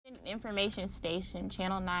information station,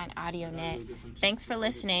 Channel 9 Audio Net. Thanks for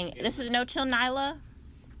listening. This is No Chill Nyla.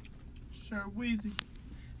 Sure, Weezy.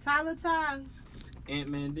 Tyler Ty. Ant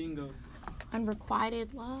Mandingo.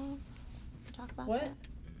 Unrequited love. Talk about What? that.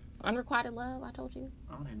 Unrequited love. I told you.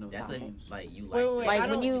 I don't even know. That's what like you Wait, like. wait, Like I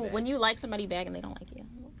don't- when you like somebody back and they don't like you.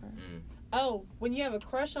 Oh, when you have a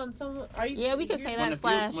crush on someone, are you? Yeah, we could say that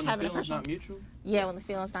slash when having the a crush feeling's on. not mutual. Yeah, when the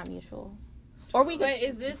feeling's not mutual. Or we could. But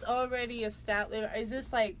is this already established? Is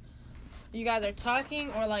this like you guys are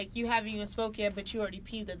talking, or like you haven't even spoke yet, but you already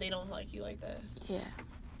peeped that they don't like you like that? Yeah.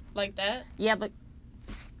 Like that? Yeah, but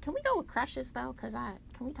can we go with crushes though? Can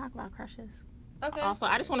we talk about crushes? Okay. Also,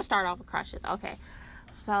 I just want to start off with crushes. Okay.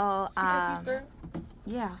 So, Speak your piece, girl.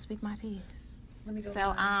 yeah, I'll speak my piece. Let me go.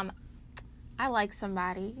 So, I like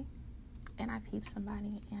somebody, and I peep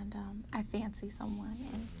somebody, and I fancy someone,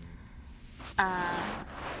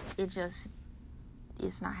 and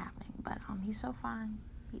it's not happening. But he's so fine.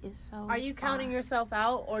 He is so. Are you counting fine. yourself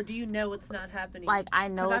out, or do you know it's not happening? Like, I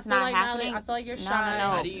know 'Cause it's I feel not like happening. I feel like you're No, shy. no,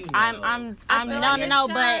 How no. do you know? I'm I feel like no.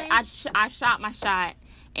 you're But shy. I shot my shot,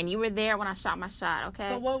 and you were there when I shot my shot. Okay.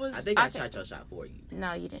 But what was? I think I Okay. shot your shot for you.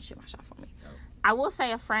 No, you didn't shoot my shot for me. No. I will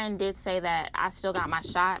say a friend did say that I still got my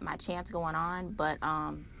shot, my chance going on, but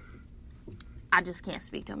I just can't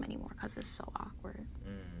speak to him anymore because it's so awkward.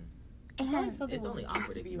 And Something It's only was awkward if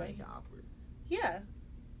supposed to you be make it right. awkward. Yeah.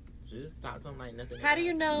 So just talk to him like nothing. How do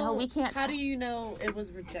you know? No, we can't How talk. do you know it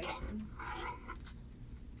was rejection?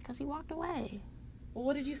 because he walked away. Well,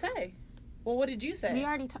 what did you say? Well, what did you say? We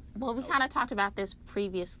already we kind of talked about this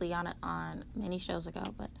previously on many shows ago,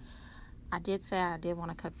 but I did say I did want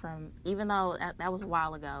to cook for him, even though that was a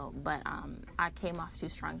while ago. But I came off too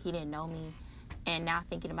strong. He didn't know me, and now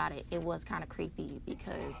thinking about it, it was kind of creepy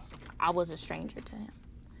because I was a stranger to him.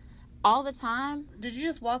 All the time, Did you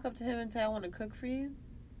just walk up to him and say, "I want to cook for you"?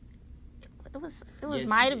 it was Yes,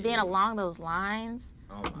 might you have been did. along those lines,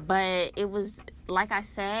 Oh my. but it was like I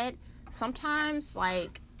said. Sometimes,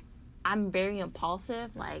 like, I'm very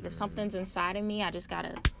impulsive. Like, if something's inside of me, I just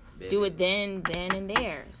gotta do it then and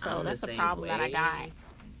there. So I'm the that's a same problem that I way got.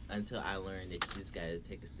 Until I learned that you just gotta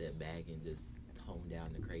take a step back and just tone down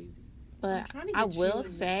the crazy. But trying to I get you will in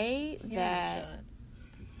say this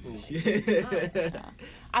that shot.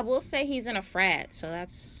 I will say he's in a frat, so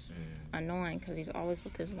that's annoying because he's always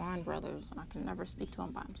with his line brothers, and I can never speak to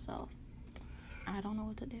him by himself. I don't know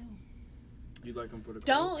what to do. You like him for the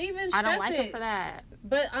Don't even stress I don't like it. him for that.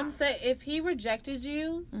 But I'm saying, if he rejected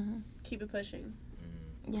you, hmm keep it pushing.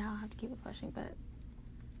 Yeah, I'll have to keep it pushing, but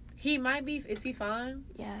He might be. Is he fine?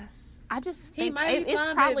 yes, I just He think might be it's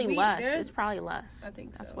fine, probably but lust. there's- It's probably lust. I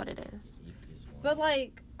think that's so. what it is. But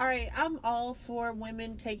like, all right, I'm all for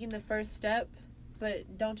women taking the first step,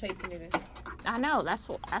 but don't chase a nigga. I know that's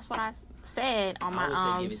what I said on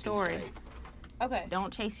my story. Okay.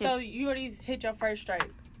 Don't chase your. So you already hit your first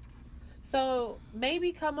strike. So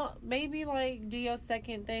maybe come up, maybe like do your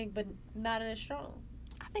second thing, but not as strong.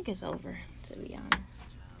 I think it's over, to be honest.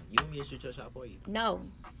 You want me to shoot your shot for you? No,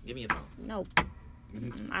 Give me your phone. no.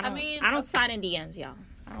 Mm-hmm. I don't. I don't slide in DMs, y'all.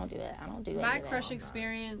 I don't do that. I don't do that. My crush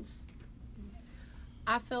experience,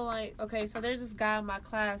 I feel like, okay, so there's this guy in my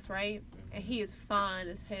class, right? And he is fine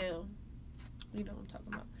as hell. You know what I'm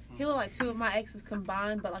talking about. He look like two of my exes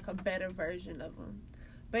combined, but like a better version of him.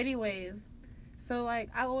 But anyways, so like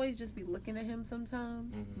I always just be looking at him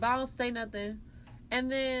sometimes, but I don't say nothing.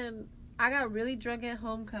 And then I got really drunk at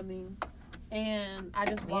homecoming, and I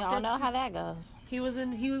just We walked all up know to how that goes. He was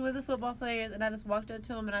with the football players, and I just walked up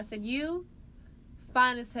to him and I said, "You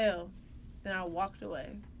fine as hell." Then I walked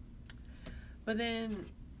away. But then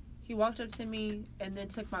he walked up to me and then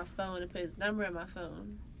took my phone and put his number in my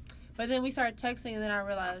phone. But then we started texting, and then I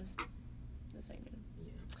realized this ain't it.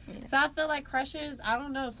 Yeah. So I feel like crushes, I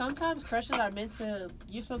don't know. Sometimes crushes are meant to,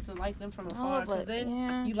 you're supposed to like them from afar. Because then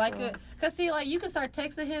yeah, you like it. Because see, like, you can start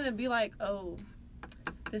texting him and be like, "Oh,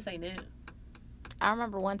 this ain't it." I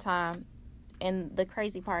remember one time, and the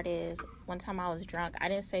crazy part is, one time I was drunk. I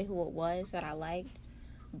didn't say who it was that I liked,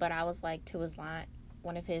 but I was like to his line,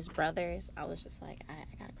 one of his brothers. I was just like, I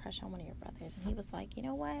got a crush on one of your brothers, and he was like, you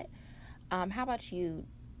know what? How about you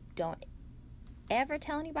don't ever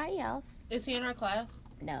tell anybody else? Is he in our class?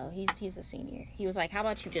 No, he's a senior. He was like, how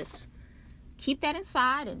about you just keep that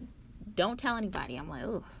inside and don't tell anybody? I'm like,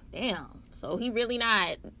 oh, damn. So he really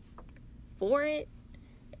not for it.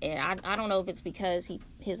 And I don't know if it's because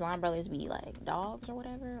his line brothers be like dogs or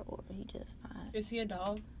whatever, or he just not. Is he a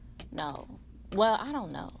dog? No. Well, I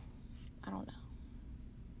don't know.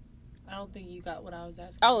 I don't think you got what I was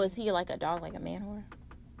asking. Oh, is he like a dog, like a man whore?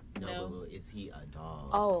 No. But is he a dog?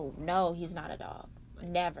 Oh, no, he's not a dog. Like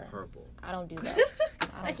Never. Purple. I don't do those.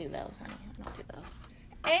 I don't do those, honey. I don't do those.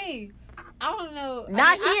 Hey, I don't know.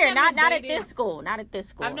 Not I've here. never Not at dated- this school. Not at this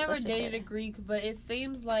school. I've never Let's just say dated a that. Greek, but it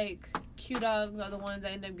seems like Q-dogs are the ones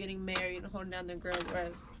that end up getting married and holding down their girls,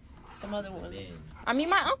 whereas some other ones. Man, I mean,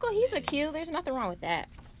 my uncle, he's a Q. There's nothing wrong with that.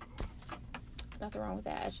 Nothing wrong with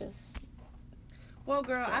that. It's just... Well,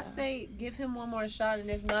 girl, I Yeah. say give him one more shot, and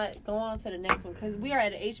if not, go on to the next one. Because we are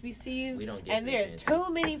at an HBCU, we don't get and there's chances.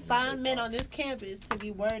 too many It's fine not men their on this campus to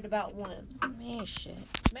be worried about one. Man, shit.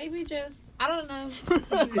 Maybe just, I don't know. fault.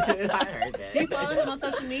 I heard that. Do you follow him on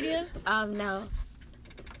social media? No.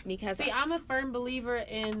 Because See, I'm a firm believer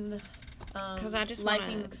in 'Cause I just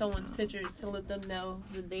liking wanna- someone's pictures to let them know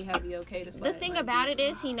that they have the okay to the slide. thing Like, about it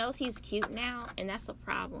is he knows he's cute now, and that's a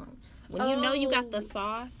problem. When you know you got the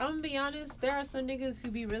sauce. I'm gonna be honest, there are some niggas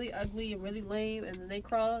who be really ugly and really lame, and then they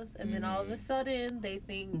cross, and then all of a sudden they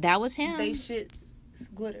think That was him. they shit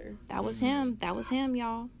glitter. That was him. That was him,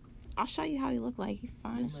 y'all. I'll show you how he looked like. He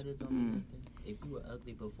fine as... Grandmothers don't mean nothing. If you were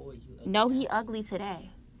ugly before, you ugly. No, he ugly today.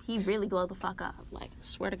 He really glowed the fuck up. Like, I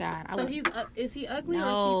swear to God. So is he ugly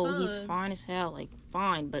No, or is he he's fine? fine as hell. Like,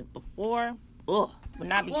 fine. But before, would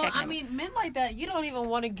not be Well, checking I him. mean, men like that, you don't even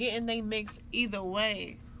want to get in they mix either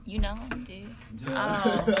way. You know him, dude.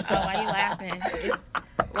 Oh, why you laughing? It's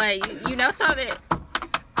like you know something.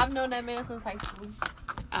 I've known that man since high school.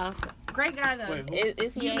 Oh, so, Great guy though. Wait, who?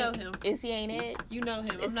 is he? You ain't- know him. Is he? Ain't it? You know him.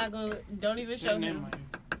 I'm It's- not gonna. Don't even show That name him. right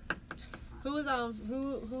here. Who was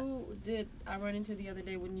who did I run into the other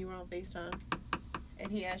day when you were on FaceTime,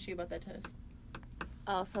 and he asked you about that test?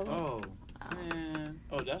 Oh, so Oh, man.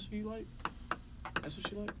 Oh, that's who you like? That's what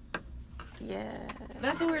she like? yeah.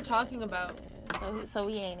 That's what we were talking about. So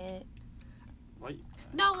he ain't it. Why?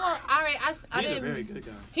 No, well, all right. I He's a didn't. very good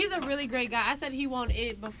guy. He's a really great guy. I said he won't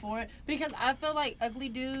it before because I feel like ugly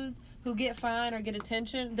dudes who get fine or get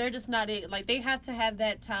attention, they're just not it. Like they have to have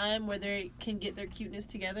that time where they can get their cuteness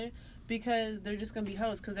together because they're just gonna be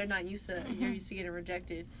hoes because they're not used to. You're used to getting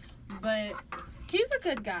rejected. But he's a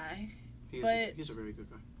good guy. He's a very good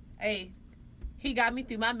guy. Hey, he got me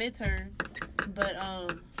through my midterm. But I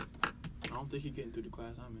don't think he's getting through the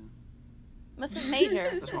class I'm in. What's his major?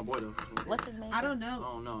 That's my boy, though. That's my boy. What's his major? I don't I know.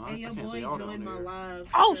 don't know. Hey, I your can't boy say all that joined my on there. live.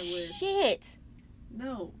 Oh That was- shit!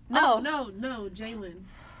 No, Oh. no, Jalen.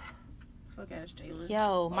 Fuck ass Jalen.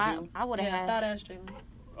 Yo, I would have Yeah, had. thought ass Jalen.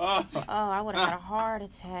 Oh, Oh, I would have had a heart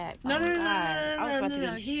attack. No, Oh, no, my no, no, God. no, no, I was about no, to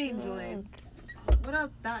no, be he ain't shook. joined. What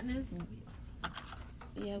up, Thoughtness?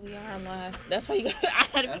 Yeah, we are live. That's why you got. I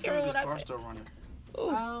had to that's be when careful this what I car said. still running.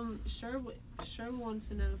 Sure wants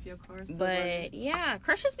to know if your car's still But running. yeah,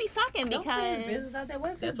 crushes be sucking Don't put his business because out there.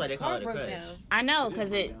 What if That's his why they call car it a broke crush. down? I know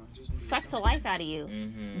because it sucks the life out of you.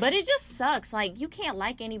 Mm-hmm. But it just sucks. Like you can't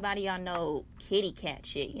like anybody on no kitty cat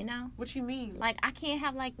shit. You know. What you mean? Like I can't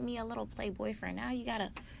have like me a little play boyfriend. Now you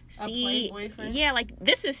gotta see. play boyfriend? Yeah, like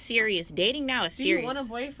this is serious. Dating now is Do serious. you want a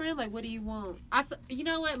boyfriend? Like, what do you want? You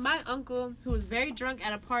know what? My uncle, who was very drunk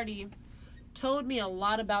at a party, told me a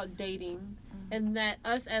lot about dating, and that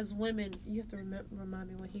us as women, you have to remind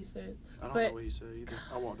me what he said. I don't But- know what he said either.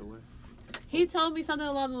 I walked away. He told me something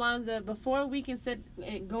along the lines of before we can sit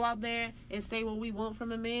and go out there and say what we want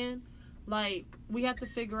from a man, like we have to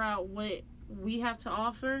figure out what we have to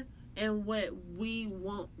offer and what we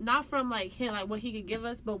want, not from like him, like what he could give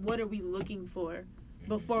us, but what are we looking for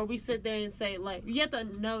before we sit there and say, like, you have to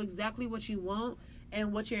know exactly what you want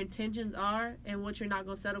and what your intentions are and what you're not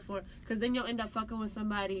gonna settle for, because then you'll end up fucking with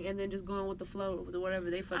somebody and then just going with the flow with whatever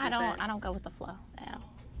they fucking say. I don't go with the flow at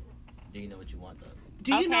all. Do you know what you want though?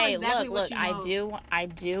 Do you know Okay, exactly look, what you want? I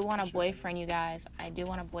do want a boyfriend, you guys. I do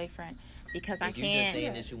want a boyfriend because I If you just can't.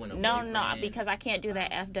 saying that you want a No, boyfriend, because I can't do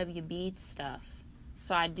that FWB stuff.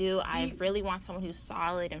 So I really want someone who's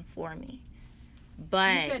solid and for me.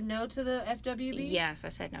 But You said no to the FWB? yes, I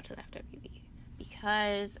said no to the FWB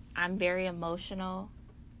because I'm very emotional,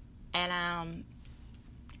 and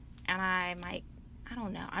I might, I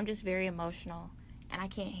don't know. I'm just very emotional, and I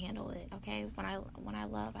can't handle it. Okay, when I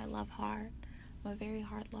love hard. I'm a very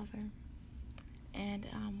hard lover, and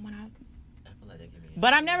I feel like that can be.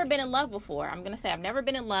 but I've never been in love before. I'm gonna say I've never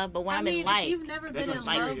been in love, but when I'm in if like, you've never That's been in what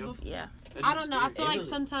I'm love saying. before, yeah, I don't know. I feel It like really-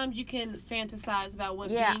 sometimes you can fantasize about what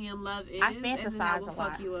Yeah. being in love is, I and then that fantasize will a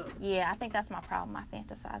fuck lot. you up. Yeah, I think that's my problem. I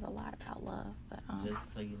fantasize a lot about love, but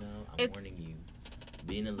Just so you know, I'm It- warning you.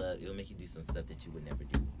 Being in love, it'll make you do some stuff that you would never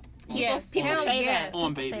do. people hell say yeah. that.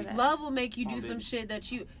 On People say baby. that. Love will make you do Oh, some baby. shit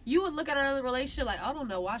that you would look at another relationship like, I don't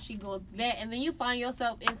know why she going through that, and then you find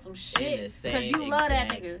yourself in some In the shit because same you love that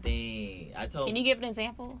exact nigga. thing. I told. Can you give an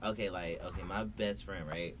example? Okay, my best friend,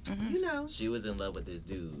 right? Mm-hmm. You know, She was in love with this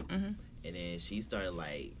dude, Mhm. and then she started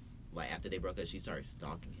like after they broke up, she started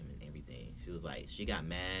stalking him and everything. She was like, she got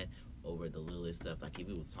mad over the littlest stuff. Like if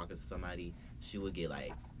he was talking to somebody, she would get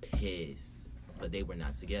like pissed, but they were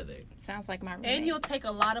not together. Sounds like my roommate. And you'll take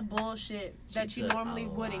a lot of bullshit that you took normally a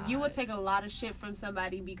wouldn't. You would lot. take a lot of shit from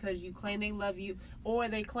somebody because you claim they love you, or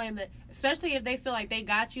they claim that, especially if they feel like they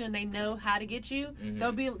got you and they know how to get you,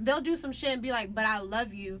 they'll do some shit and be like, but I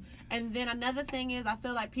love you. And then another thing is, I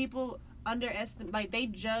feel like people underestimate, like they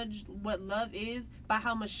judge what love is by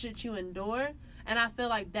how much shit you endure, and I feel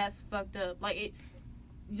like that's fucked up. Like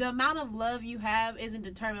the amount of love you have isn't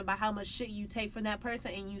determined by how much shit you take from that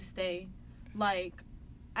person and you stay. Like,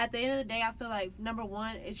 at the end of the day, I feel like, number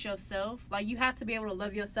one, it's yourself. Like, you have to be able to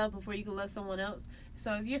love yourself before you can love someone else.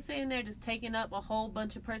 So if you're sitting there just taking up a whole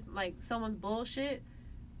bunch of someone's bullshit,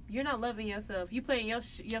 you're not loving yourself. You putting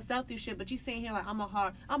yourself through shit, but you sitting here like, I'm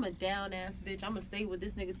a down ass bitch. I'm gonna stay with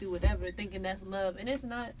this nigga through whatever, thinking that's love, and it's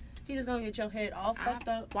not. He just gonna get your head all fucked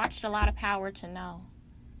up. Watched a lot of Power to know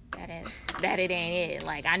that it ain't it.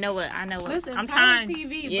 Like I know what. Listen, I'm Power trying.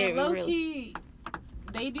 TV, Yeah, but low really. key,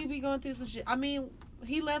 they do be going through some shit. I mean,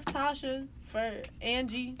 he left Tasha for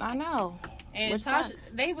Angie. I know. And Which Tasha, sucks.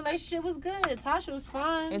 their relationship was good. Tasha was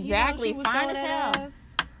fine. Exactly, she was fine throwing as that hell. ass,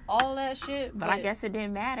 all that shit. But I guess it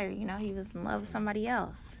didn't matter. You know, he was in love with somebody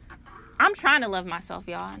else. I'm trying to love myself,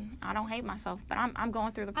 y'all. And I don't hate myself, but I'm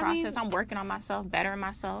going through the process. I'm working on myself, bettering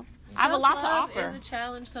myself. I have a lot to self-love offer. is a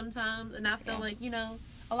challenge sometimes, and I feel like,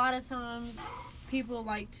 a lot of times people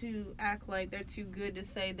like to act like they're too good to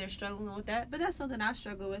say they're struggling with that, but that's something I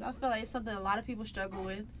struggle with. I feel like it's something a lot of people struggle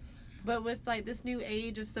with. But with like this new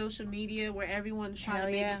age of social media where everyone's trying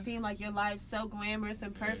to make it seem like your life's so glamorous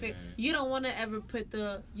and perfect, you don't want to ever put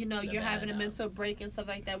you're having a mental break and stuff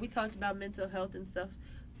like that. We talked about mental health and stuff,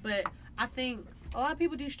 but I think a lot of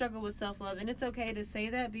people do struggle with self-love, and it's okay to say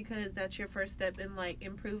that because that's your first step in like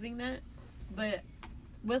improving that. But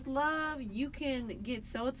with love, you can get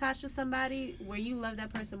so attached to somebody where you love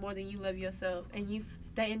that person more than you love yourself, and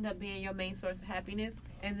that end up being your main source of happiness,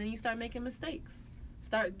 and then you start making mistakes.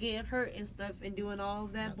 Start getting hurt and stuff and doing all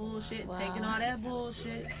that bullshit, taking all that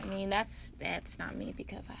bullshit. I mean, that's not me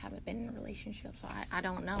because I haven't been in a relationship, so I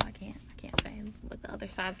don't know. I can't say what the other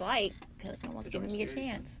side's like because no one's giving me a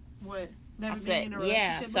chance. What? Never I been said, in a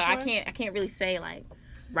relationship so before? I can't really say like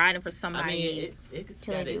riding for somebody. I mean, it's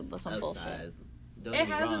killing got you its with some bullshit. upsides. Don't It get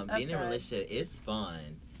me has wrong, its being in a upsides. relationship is fun,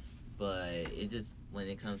 but it just when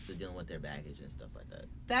it comes to dealing with their baggage and stuff like that.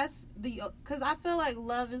 That's because I feel like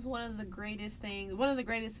love is one of the greatest things, one of the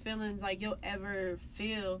greatest feelings like you'll ever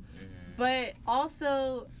feel. Mm-hmm. But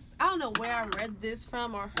also, I don't know where I read this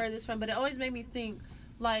from or heard this from, but it always made me think,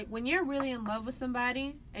 like, when you're really in love with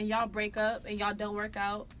somebody and y'all break up and y'all don't work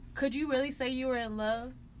out, could you really say you were in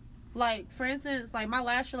love? Like, for instance, like my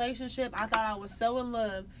last relationship, I thought I was so in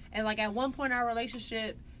love, and like at one point in our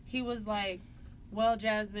relationship, he was like, well,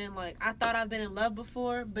 Jasmine, like, I thought I've been in love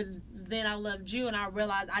before, but then I loved you, and I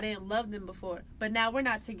realized I didn't love them before. But now we're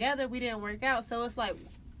not together. We didn't work out. So it's like,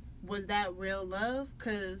 was that real love?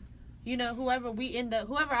 Because, whoever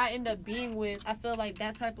I end up being with, I feel like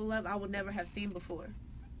that type of love I would never have seen before.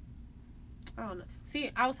 I don't know.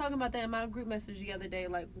 See, I was talking about that in my group message the other day.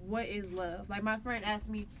 Like, what is love? Like, my friend asked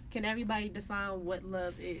me, can everybody define what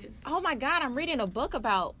love is? Oh my God, I'm reading a book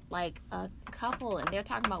about like a couple and they're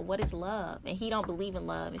talking about what is love, and he don't believe in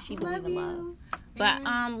love and she believes in love. But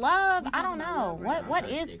love, I don't know.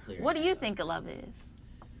 What do you think of love is?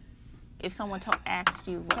 If someone asked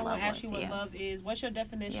you what Someone love asked was, you what love is, what's your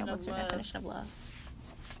definition what's of your love? definition of love?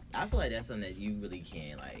 I feel like that's something that you really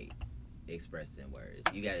can't like express in words.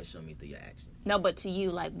 You got to show me through your actions. No, but to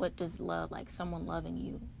you, like, what does love, like someone loving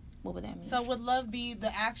you, what would that mean? So would love be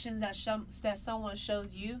the actions that someone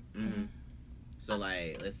shows you? Mm-hmm. So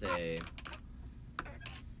like, let's say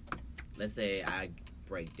I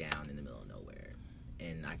break down in the middle of nowhere,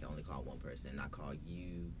 and I can only call one person, and I call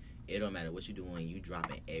you. It don't matter what you're doing. You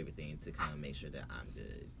dropping everything to kind of make sure that I'm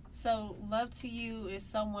good. So love to you is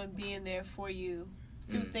someone being there for you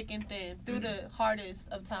through thick and thin, through the hardest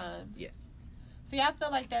of times. Yes. See, I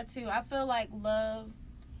feel like that too. I feel like love,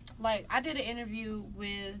 like I did an interview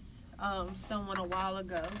with someone a while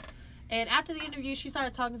ago, and after the interview she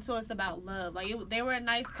started talking to us about love. Like they were a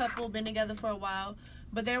nice couple, been together for a while,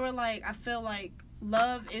 but they were like, I feel like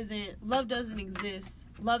love doesn't exist.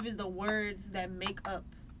 Love is the words that make up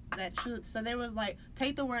that truth. So there was like,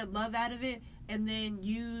 take the word love out of it and then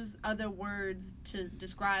use other words to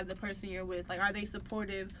describe the person you're with. Like, are they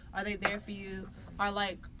supportive? Are they there for you? Are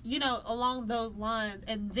like, along those lines,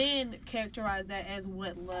 and then characterize that as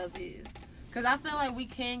what love is. Because I feel like we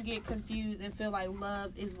can get confused and feel like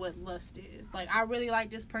love is what lust is. Like, I really like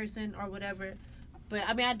this person or whatever, But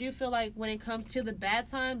I mean, I do feel like when it comes to the bad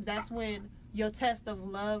times, that's when your test of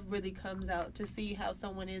love really comes out to see how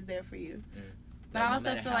someone is there for you. But Like, I also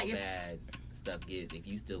no matter feel how like bad stuff gets, if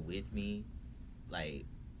you still with me, like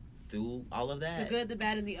through all of that, the good, the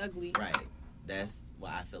bad, and the ugly. right? That's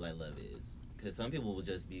what I feel like love is. Because some people will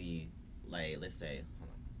just be like, let's say, hold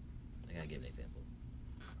on, I gotta give an example.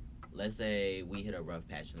 Let's say we hit a rough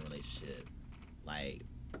patch in the relationship, like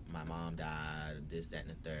my mom died, this, that, and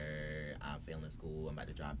the third. I'm failing school. I'm about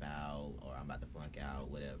to drop out, or I'm about to flunk out,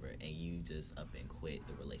 whatever. And you just up and quit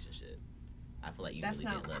the relationship. I feel like you That's really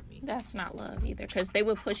not- didn't love me. That's not love either, because they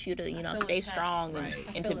would push you to, you know, feel stay attacked. strong and, Right.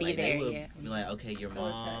 and I to feel be like there. They would Yeah. be like, okay, your Feel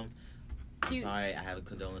mom. I'm He- sorry, I have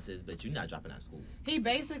condolences, but you're not dropping out of school. He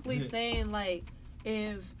basically saying like,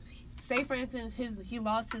 if say for instance he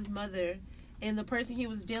lost his mother, and the person he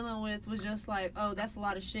was dealing with was just like, oh, that's a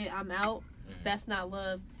lot of shit, I'm out. That's not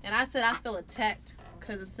love. And I said I feel attacked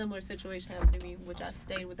because a similar situation happened to me, which I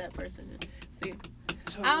stayed with that person. See,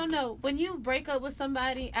 I don't know. When you break up with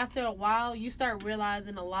somebody, after a while, you start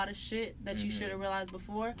realizing a lot of shit that you should have realized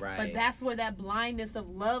before. Right. But that's where that blindness of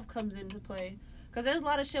love comes into play. Because there's a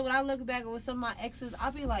lot of shit, when I look back with some of my exes,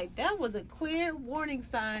 I'll be like, that was a clear warning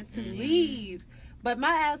sign to leave. But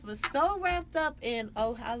my ass was so wrapped up in,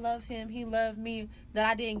 oh, I love him, he loved me, that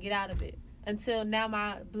I didn't get out of it. Until now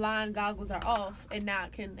my blind goggles are off, and now I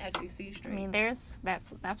can actually see straight. I mean,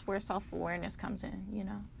 that's where self-awareness comes in, you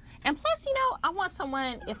know. And plus, you know, I want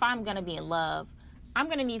someone, if I'm going to be in love, I'm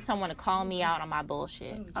going to need someone to call me out on my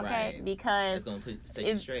bullshit, okay? Right. Because It's gonna set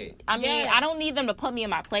you straight. I mean, Yes. I don't need them to put me in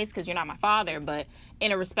my place because you're not my father, but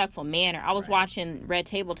in a respectful manner. I was watching Red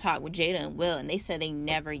Table Talk with Jada and Will, and they said they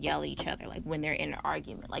never yell at each other, like, when they're in an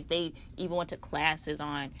argument. Like, they even went to classes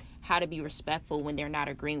on how to be respectful when they're not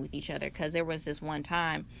agreeing with each other. Because there was this one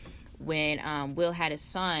time when Will had his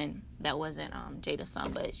son that wasn't Jada's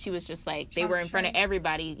son, but she was just like, they were in front of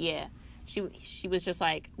everybody. Yeah. She was just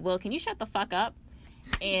like, Will, can you shut the fuck up?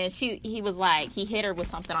 And he was like, he hit her with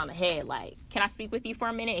something on the head, like, can I speak with you for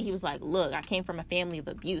a minute? And he was like, look, I came from a family of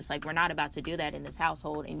abuse. Like, we're not about to do that in this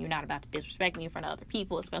household, and you're not about to disrespect me in front of other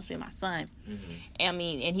people, especially my son. I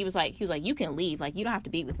mean, and he was like, you can leave. Like, you don't have to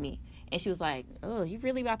be with me. And she was like, oh, you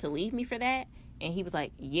really about to leave me for that? And he was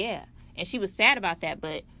like, yeah. And she was sad about that,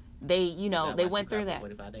 but they, you know, they went through that.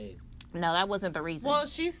 45 days. No, that wasn't the reason. Well,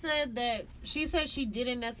 she said she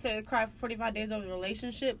didn't necessarily cry for 45 days over the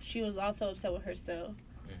relationship. She was also upset with herself.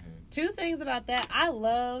 Two things about that. I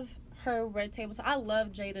love her Red Table Talk. I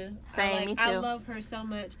love Jada. Same, me too. I love her so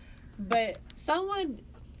much. But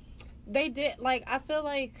they did, like, I feel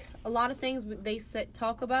like a lot of things they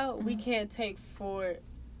talk about, we can't take for,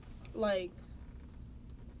 like,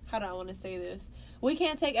 how do I want to say this? We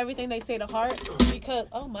can't take everything they say to heart because,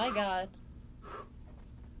 oh my God.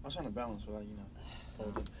 I was trying to balance, but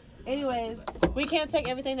fold it. Anyways, we can't take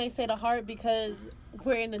everything they say to heart because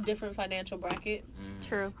we're in a different financial bracket.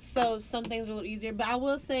 True. So some things are a little easier. But I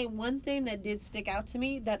will say one thing that did stick out to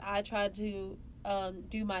me that I tried to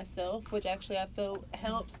do myself, which actually I feel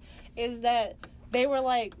helps, is that they were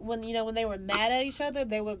like, when they were mad at each other,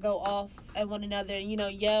 they would go off at one another and,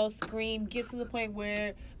 yell, scream, get to the point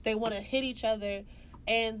where they want to hit each other.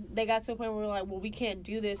 And they got to a point where we're like, well, we can't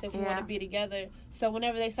do this if we want to be together. So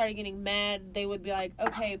whenever they started getting mad, they would be like,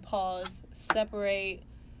 okay, pause, separate,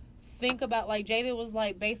 think about, like, Jada was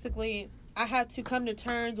like, basically, I have to come to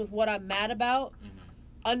terms with what I'm mad about,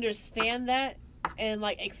 understand that, and,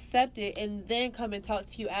 like, accept it, and then come and talk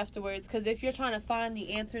to you afterwards. Because if you're trying to find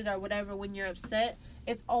the answers or whatever when you're upset,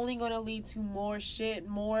 it's only going to lead to more shit,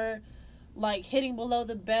 more, like, hitting below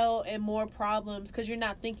the belt and more problems because you're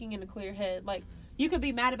not thinking in a clear head. Like, you could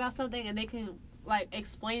be mad about something and they can, like,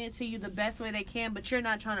 explain it to you the best way they can, but you're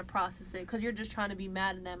not trying to process it because you're just trying to be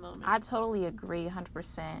mad in that moment. I totally agree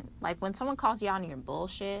 100%. Like, when someone calls you out on your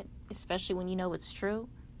bullshit, especially when you know it's true,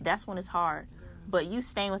 that's when it's hard. But you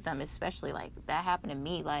staying with them, especially, like, that happened to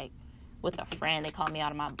me, like, with a friend. They called me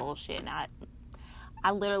out on my bullshit, and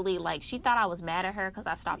I literally, like, she thought I was mad at her because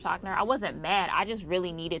I stopped talking to her. I wasn't mad. I just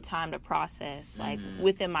really needed time to process, like,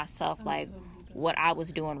 within myself, like, what I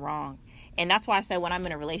was doing wrong. And that's why I said when I'm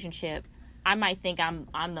in a relationship, I might think I'm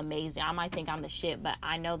amazing. I might think I'm the shit, but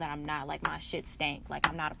I know that I'm not. Like, my shit stank. Like,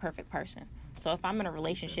 I'm not a perfect person. So if I'm in a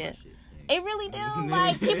relationship, it really do.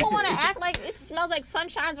 Like, people want to act like it smells like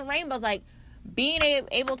sunshines and rainbows. Like, being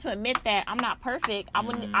able to admit that I'm not perfect, I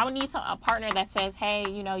would need a partner that says, hey,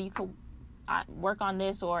 you could work on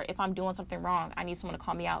this, or if I'm doing something wrong, I need someone to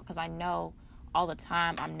call me out because I know all the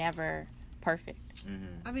time I'm never perfect.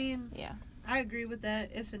 I mean, yeah, I agree with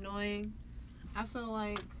that. It's annoying. I feel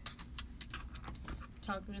like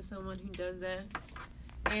talking to someone who does that,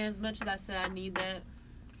 and as much as I said I need that,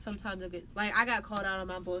 sometimes I get, like, I got called out on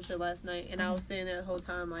my bullshit last night, and I was sitting there the whole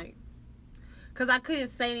time, like, because I couldn't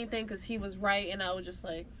say anything because he was right, and I was just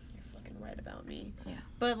like, you're fucking right about me. Yeah.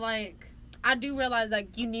 But, like, I do realize,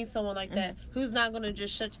 like, you need someone like that who's not going to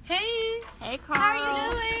just shut you. Hey, Carl. how are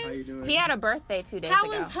you doing? How you doing? He had a birthday 2 days How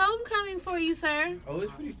ago. was homecoming for you, sir? Oh,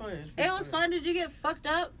 it's pretty fun. It was fun. Did you get fucked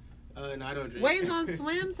up? No, I don't drink. Waves on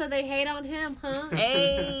swim, so they hate on him, huh?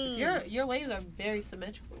 Hey. Your waves are very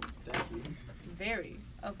symmetrical. Thank you. Very.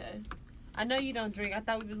 Okay. I know you don't drink. I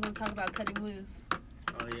thought we was going to talk about cutting loose.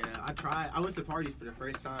 Oh, yeah. I tried. I went to parties for the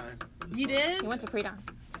first time. You did? He went to pre-dawn.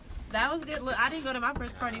 That was good. Look, I didn't go to my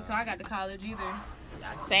first party until I got to college either.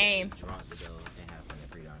 Yeah, I Same. Drunk to go and have fun at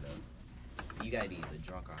pre-dawn though. You gotta be either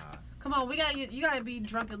drunk or high. Come on, you gotta be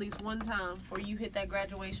drunk at least one time before you hit that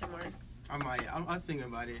graduation mark. I might. I was thinking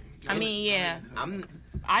about it. I mean, yeah.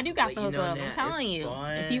 I do got the hookup. I'm telling you.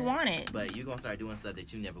 If you want it. But you're gonna start doing stuff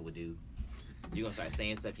that you never would do. You're gonna start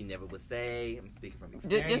saying stuff you never would say. I'm speaking from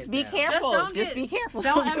experience. Just be now. careful. Just be careful.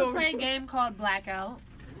 Don't ever play a game called Blackout.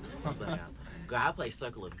 Girl, I play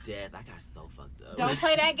Circle of Death. I got so fucked up. Don't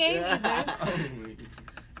play that game either. Oh,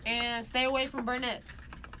 And stay away from Burnett's.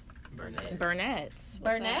 Burnett's.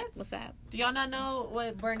 Burnett's? What's that? Do y'all not know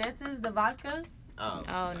what Burnett's is? The vodka? Oh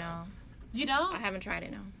no. You don't? I haven't tried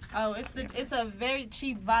it, no. Oh, it's a very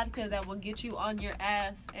cheap vodka that will get you on your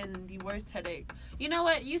ass and the worst headache. You know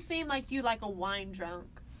what? You seem like you like a wine drunk.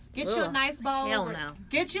 Get you a nice bottle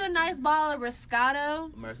Get you a nice bottle of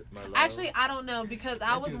Moscato. Actually, I don't know because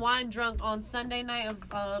I was wine drunk on Sunday night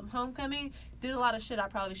of homecoming. Did a lot of shit I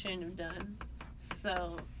probably shouldn't have done.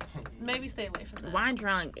 So maybe stay away from that. Wine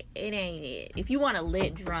drunk, it ain't it. If you want a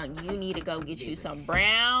lit drunk, you need to go get you some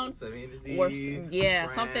brown or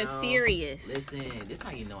something serious. Listen, this is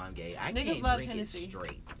how you know I'm gay. I Niggas can't love drink Hennessy. it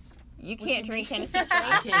straight. You can't drink Hennessy I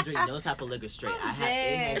straight. can't drink no type of liquor straight. It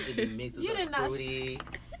has to be mixed with You did something not- fruity.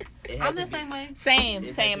 I'm the same way. Same.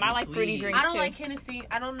 It has I to be like fruity sweet. drinks I don't too. like Hennessy.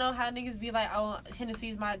 I don't know how niggas be like, oh, Hennessy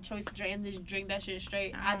is my choice to drink and just drink that shit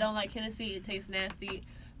straight. I don't like Hennessy. It tastes nasty.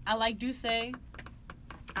 I like Douce.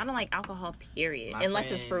 I don't like alcohol, period, My unless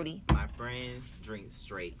it's friend- fruity. My friend drinks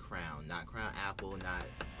straight Crown. Not Crown Apple, not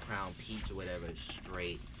Crown Peach or whatever.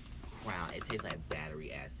 Straight Crown. It tastes like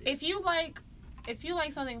battery acid. If you like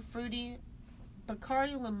something fruity,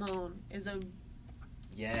 Bacardi Limon is a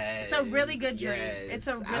Yes. it's a really good drink. Yes. It's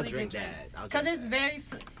a I'll really drink good drink that. because it's very.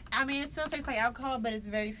 I mean, it still tastes like alcohol, but it's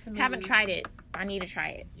very smooth. Haven't tried it. I need to try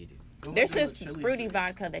it. You do. There's this fruity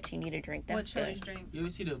vodka that you need to drink. What That's Chili's good. drink? You ever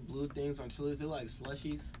see the blue things on Chili's? They're like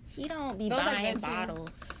slushies. He don't be Those are buying good, too.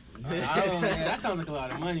 bottles. I don't know, man. That sounds like a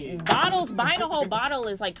lot of money. Buying a whole bottle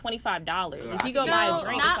is like $25. If you go buy a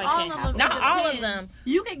drink, not it's all like of 10. them. Not It all of depends. them.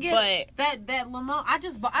 You could get But that limon. I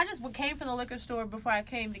just came from the liquor store before I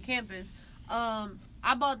came to campus.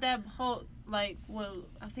 I bought that whole I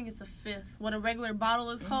think it's a fifth. What a regular bottle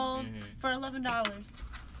is called for $11.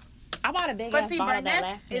 I bought a big But ass see, bottle that Burnett's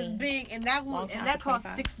lasts is me. big, and that Long will time and that for costs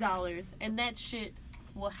 $25. $6, and that shit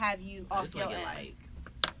will have you I off just your want to ass. get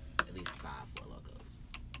like at least 5 Four Locos.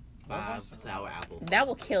 5 sour apple. That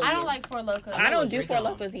will kill you. I don't like Four Locos. I don't do Four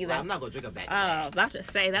Locos either. I'm not gonna drink a back. About to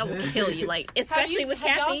say that will kill you. Like especially with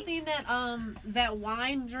have y'all caffeine. seen that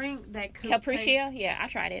wine drink that Capricia? Yeah, I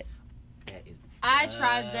tried it. That is. I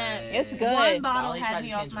tried that. It's good. One I bottle only had tried me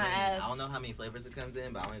the off my tangerine. ass. I don't know how many flavors it comes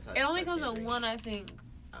in, but I only tried. It only the comes in tangerine. one, I think.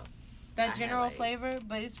 Oh. That I had, general like- flavor,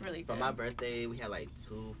 but it's really good. For my birthday, we had like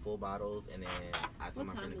 2 full bottles, and then I told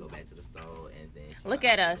my What friend to time go is back to the store, and then she Look went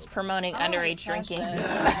at out us to go promoting Oh, underage trash drinking.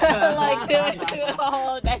 bag. Like to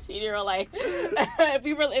all that you're like,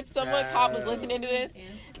 if someone cop was listening to this, Yeah.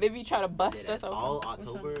 they'd be trying to back. bust Yeah, us over. all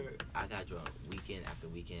October, I got drunk weekend after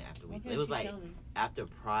weekend after Why weekend. can't It was you like tell me? after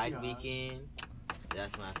Pride Gosh. weekend.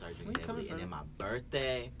 That's when I started Where you drinking coming heavily, and then from? my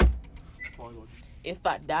birthday. If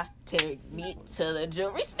I die, take me to the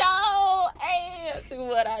jewelry store. Hey, see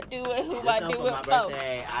what I do and who Just I know do for it my for.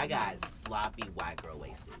 birthday, I got sloppy white girl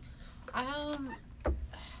wasted.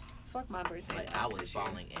 Fuck my birthday. Like I was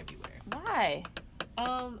falling everywhere. Why?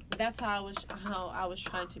 That's how I was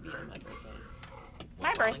trying to be on my birthday.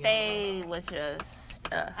 My birthday was just.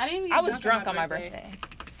 I didn't. Even get I was drunk on my birthday. birthday.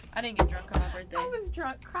 I didn't get drunk on my birthday. I was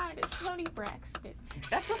drunk crying at Tony Braxton.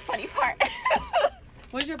 That's the funny part.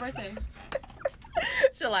 When's your birthday?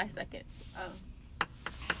 July 2nd. Oh,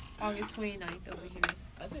 August 29th over here.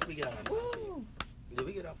 I think we got off topic. Did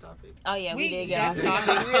we get off topic? Oh yeah, we We did get off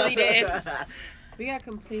definitely- topic. We really did. We got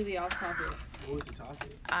completely off topic. What was the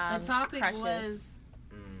topic? The topic crushes. was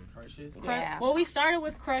Crushes? Yeah. Well, we started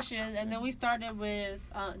with crushes, and then we started with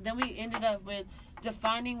then we ended up with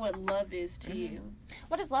defining what love is to you.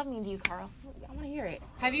 What does love mean to you, Carl? I want to hear it.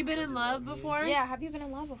 Have you been in love before? Yeah, have you been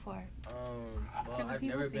in love before? Well, Can the I've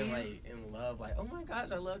people never see been you? like in love, like, oh my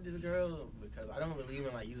gosh, I love this girl, because I don't believe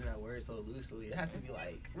in like using that word so loosely. It has to be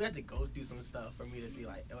like, we have to go through some stuff for me to see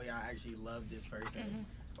like, oh yeah, I actually love this person.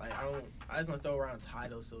 Like, I just don't throw around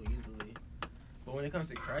titles so easily. But when it comes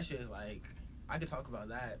to crushes, like, I could talk about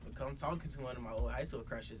that, but I'm talking to one of my old high school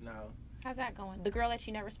crushes now. How's that going? The girl that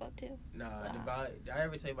you never spoke to? Nah, did I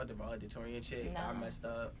ever tell you about the valedictorian chick that I messed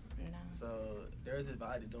up? No. So there was this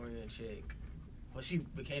valedictorian chick. Well, she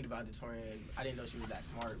became the valedictorian. I didn't know she was that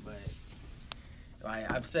smart, but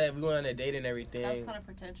like I've said, we went on a date and everything. That was kind of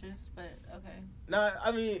pretentious, but okay. Nah,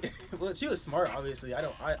 I mean, well, she was smart. Obviously, I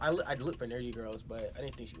look for nerdy girls, but I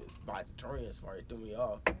didn't think she was valedictorian smart. It threw me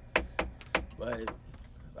off. But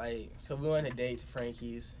like, so we went on a date to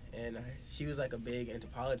Frankie's, and she was like a big into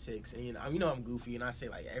politics, and you know I'm goofy, and I say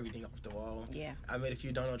like everything off the wall. Yeah. I made a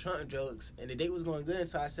few Donald Trump jokes, and the date was going good,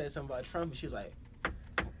 so I said something about Trump, and she was like,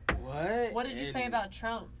 "What? What did you say about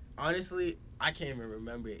Trump? Honestly, I can't even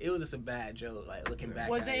remember it. It was just a bad joke, like looking back.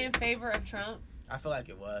 Was at it in favor of Trump? I feel like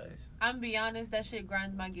it was. I'm gonna be honest, that shit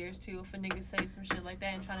grinds my gears too. If a nigga say some shit like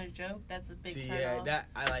that and trying to joke, that's a big turn off.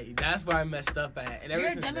 That's where I messed up at. And ever You're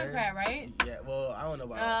a since Democrat, right? Yeah, well, I don't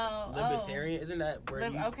know about libertarian. Isn't that where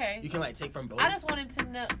you can like take from both? I just wanted to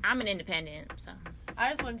know. I'm an independent, so. I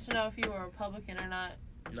just wanted to know if you were a Republican or not.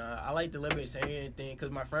 Nah, I like the libertarian thing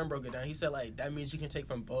because my friend broke it down. He said like that means you can take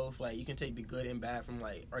from both. Like you can take the good and bad from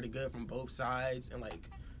like, or the good from both sides, and like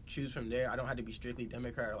choose from there. I don't have to be strictly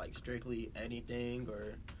Democrat or like strictly anything,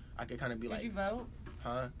 or I could kind of be Did like, you vote?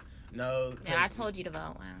 huh? No. Yeah, I told you to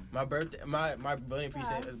vote. Wow. My birthday, my voting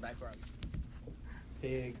precinct is back where I'm.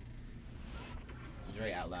 Pig.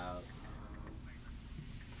 Dre out loud.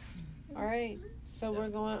 All right, so we're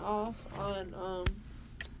going off on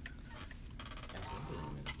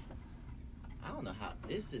I don't know how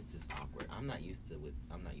this is just awkward. I'm not used to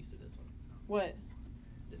this one. what?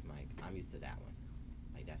 This mic. I'm used to that one.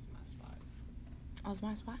 Like that's my spot. Oh, it's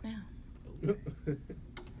my spot now. Ooh.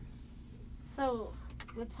 So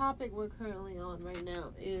the topic we're currently on right now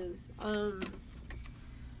is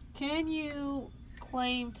can you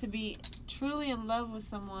claim to be truly in love with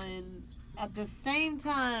someone at the same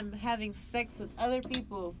time having sex with other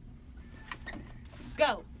people?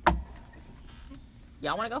 Go.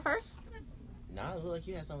 Y'all want to go first? Nah, it look like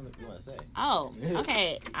you had something you want to say. Oh,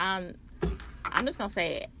 okay. I'm just gonna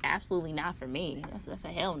say absolutely not for me. That's a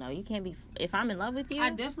hell no. You can't be. If I'm in love with you, I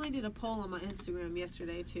definitely did a poll on my Instagram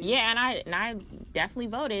yesterday too. yeah, and I definitely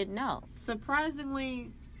voted no. Surprisingly,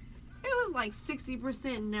 it was like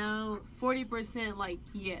 60% no, 40% like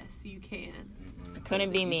yes, you can. Mm-mm.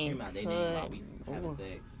 Couldn't be me. Scream out their name while we Could. having Ooh.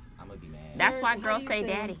 sex. I'm gonna be mad. That's Sir, why how girls do you say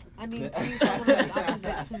feel? daddy. I need someone in the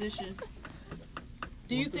opposite position.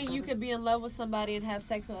 Do you think you could be in love with somebody and have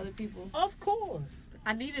sex with other people? Of course.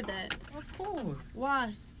 I needed that. Of course.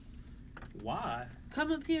 Why? Why?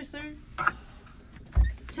 Come up here, sir.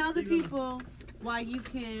 Tell the people why you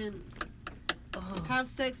can have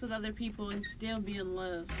sex with other people and still be in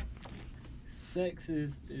love. Sex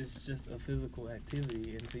is just a physical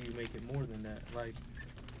activity until you make it more than that. Like,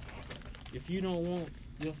 if you don't want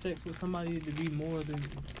your sex with somebody to be more than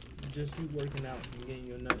just you working out and getting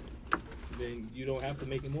your nut, then you don't have to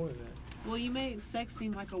make it more than that. Well, you made sex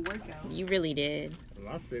seem like a workout. You really did.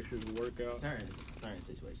 My sex is a workout. certain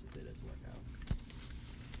situations it does work out.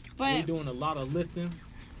 We're But doing a lot of lifting,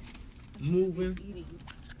 moving. eating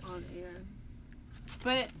on air.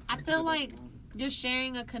 But I feel like you're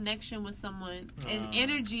sharing a connection with someone and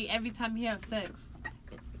energy every time you have sex.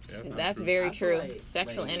 That's true. very I feel true. like-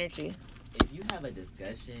 Sexual like- energy. If you have a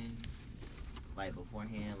discussion, like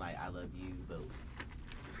beforehand, like I love you, but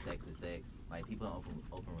sex is sex. Like people in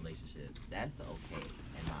open relationships, that's okay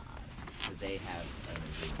in my eyes because they have an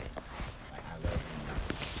agreement. Like I love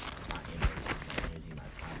you, my energy, my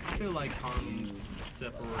time. I feel like You- condoms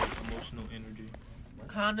separate emotional energy.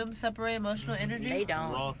 Condoms separate emotional energy? They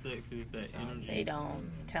don't. Raw sex is that energy. They don't.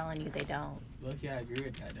 I'm telling you, they don't. Look, yeah, I agree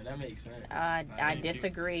with that. That makes sense. I Like,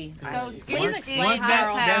 disagree. So Once- skin Please to explain skin once how,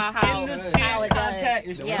 that- how, that's how, in the how it contact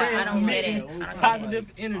does. is Yeah, I don't get it. transmitted. I don't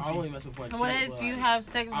Positive I energy. only mess with one. What chick, if but, you like, have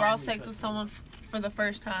sex, I raw only sex touch with it. someone for the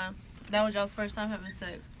first time? That was y'all's first time having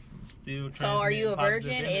sex. Still So are you a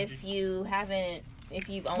transmitting virgin positive if you haven't, if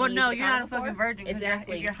you've only Well, used no, the you're not a condom fucking before? virgin. 'Cause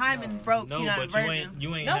Exactly. If your hymen's No. broke, No, you're not a but you virgin.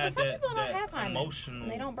 ain't No, but had some that, people don't have that hymen. emotional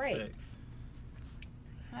They don't break. sex.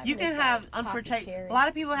 You can have unprotected. A lot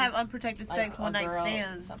of people have unprotected sex one night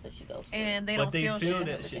stands, Something she goes through. and they But don't they feel feel shit.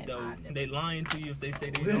 that shit though. I never- They lying to you if they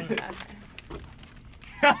say they don't.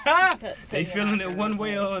 Okay. They feeling it one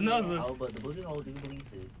way or another. Oh, but the booty hole do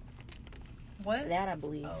releases. What? That I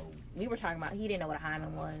believe. Oh. We were talking about, he didn't know what a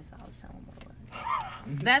hymen was. I was telling him what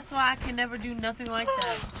it was. That's why I can never do nothing like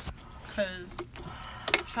that. Cause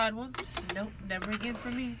tried once, nope, never again for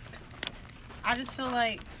me. I just feel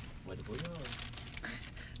like What the booty hole?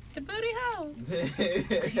 the booty hole.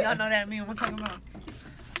 Y'all know that meme I'm talking about.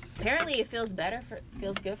 Apparently it feels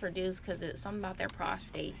good for dudes because it's something about their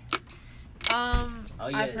prostate. Oh,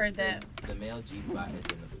 yeah, I've heard that. The male G spot is in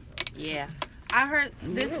the booty hole. Yeah. I heard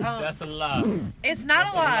this. That's a lie. It's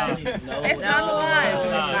not a lie. No, It's not a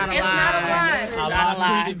lie. It's not a lie. It's not a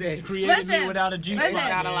lie. Created me without a G Listen, spot.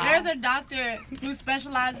 Not a lie. there's a doctor who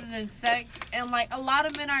specializes in sex, and like a lot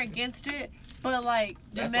of men are against it, but like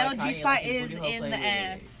the That's male why Kanye G spot likes his is booty hole in played the with.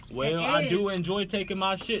 ass. Well, It I is. do enjoy taking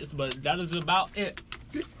my shits, but that is about it.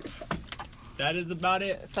 That is about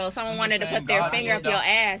it. So if someone I'm wanted to just put their saying, finger God, up your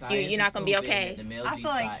ass, Science you're not is gonna be proven okay. that the male I G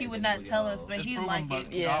feel like spot he is would in the not booty tell hole. us, but It's he proven, like but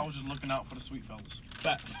it. Yeah. God was just looking out for the sweet fellas.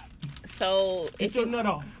 Fact. So Get if your you, nut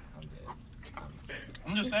off. I'm dead. I'm sick.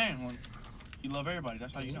 I'm just saying, when you love everybody,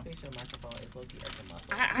 that's how Can you you know. fix your microphone? It's low-key hurting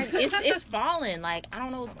my soul. it's falling. Like I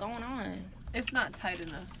don't know what's going on. It's not tight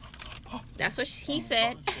enough. That's what he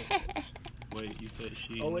said. Wait, you said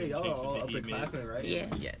she. Oh wait, and y'all then all takes it to upperclassmen, right? Yeah.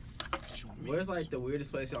 Yes. Where's like the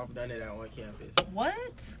weirdest place y'all done it at on campus?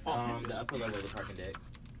 What? The upper level of the parking deck.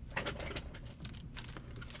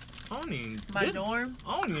 I don't even. My this- dorm.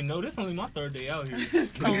 I don't even know. This only my third day out here.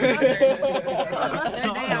 So my third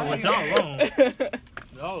day out But here. y'all wrong.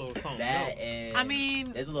 Y'all little something That else. and I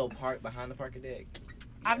mean, there's a little park behind the parking deck.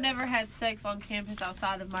 I've never had sex on campus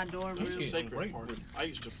outside of my dorm That's room. a sacred Great. party. I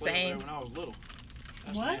used to play Same. there when I was little.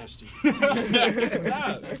 That's What? nasty.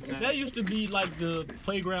 that used to be like the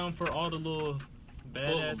playground for all the little badass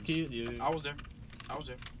Hoodlums. kids. Yeah. I was there.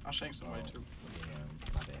 I shanked somebody too.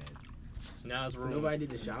 Damn, my bad. Now it's So rules. nobody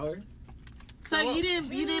did the shower? So you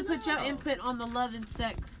didn't put your input on the love and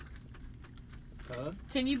sex. Huh?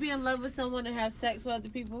 Can you be in love with someone and have sex with other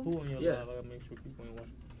people? Who on your Yeah. live? I gotta make sure people ain't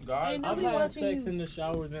watching. God, Ain't I've nobody had watching sex you. in the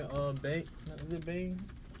showers and Bang. Is it Bangs?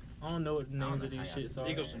 I don't know what the I don't names know of these how y'all shits do are.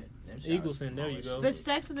 that. Eagleson. Them showers Eagleson, there you go. The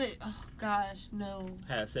sex in the gosh, no.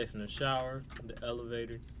 Had sex in the shower, the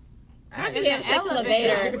elevator, I In can the have sex in the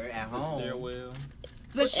elevator. elevator. We're at the home. stairwell.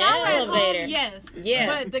 The shower at elevator. home, yes. Yeah.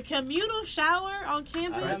 But the communal shower on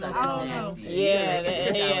campus, I I don't don't know. Yeah,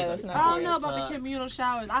 that's not I don't good. know about the communal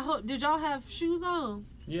showers. I hope. Did y'all have shoes on?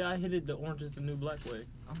 Yeah, I hit it. The orange is the new black way.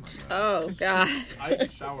 Oh my god. Oh god. I used to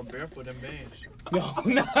shower barefoot in bands. No,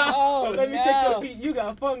 no. Oh, Let me check no. your feet. You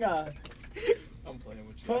got fungi. I'm playing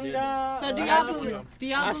with you. Fungi. So do I y'all had to believe? come. Do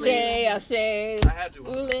y'all I believe? say. I had to.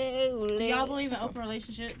 Ule, Do y'all ule. believe in open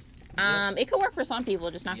relationships? It could work for some people,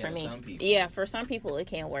 just not Yeah, for me. some people. Yeah, for some people it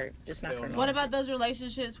can work, just not Hell for me. no. What about those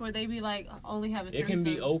relationships where they be like only having It can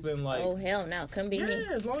be threesomes? open like. Oh hell no, couldn't be Yeah, me.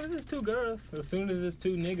 as long as it's two girls. As soon as it's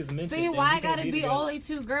two niggas mentioned. See, then why you it gotta can't be together. only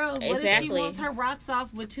two girls? What if she Exactly. wants her rocks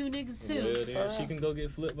off with two niggas too? Well, then she can go get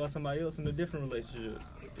flipped by somebody else in a different relationship.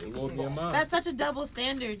 It won't be a mine. That's such a double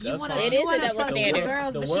standard. You That's wanna, fine. It you is a wanna double fuck standard. two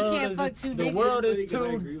girls, but she can't fuck two the niggas. world is Nobody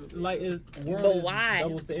can agree too with it. like is world But is why?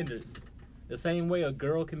 double standards. The same way a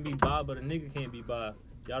girl can be bi, but a nigga can't be bi.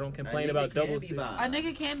 Y'all don't complain nigga about can double be standards. bi. A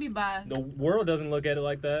nigga can be bi. The world doesn't look at it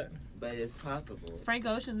like that. But it's possible. Frank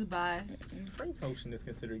Ocean's bi. Frank Ocean is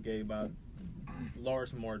considered gay by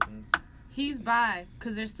large margins. He's bi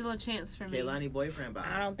because there's still a chance for me. Kaylani boyfriend bi.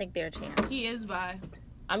 I don't think there's a chance. He is bi.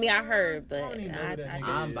 I mean, I heard, but I don't even know who that I nigga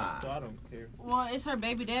I'm is, bi. so I don't care. Well, it's her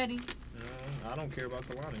baby daddy. I don't care about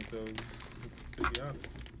Kalani, so to be honest,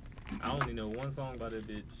 I only know one song by that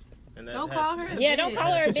bitch. And that Don't has call to her change. a Yeah, don't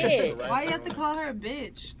call her a bitch. Right Why you have to song. call her a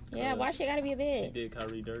bitch? Yeah, why she gotta be a She bitch? did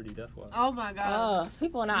Kyrie dirty, that's why. Oh my god. Oh,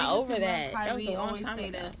 people are not Niggas over who that. love That was a Kyrie long always time say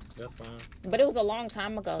ago. that. That's fine. But it was a long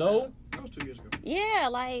time ago. So, though. That was 2 years ago. Yeah,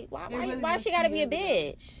 like why? It really Why was she gotta 2 be a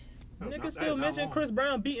years bitch? No, not niggas that, still not mention long. Chris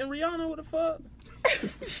Brown beating Rihanna. What the fuck?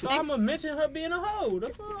 So I'm gonna mention her being a hoe. The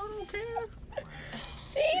fuck? I don't care.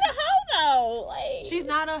 She ain't a hoe though. Like She's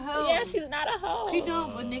not a hoe. Yeah, she's not a hoe. She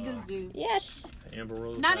don't, but niggas do. Yeah, she, Amber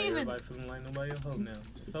Rose. Not got even- Everybody feeling like nobody a hoe now.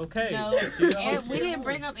 It's okay. No, She a hoe, and she we a didn't hoe.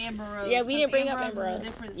 bring up Amber Rose. Yeah, we didn't bring up Rose Amber is a Rose.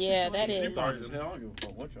 different Yeah, that situation. is- She fine as hell. I don't give a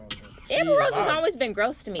fuck what y'all say. Amber Rose has I- always been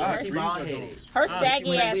gross to me. I Her, agree. She bald headed. her I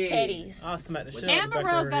saggy ass swear. titties. I'll smack the shit out Amber the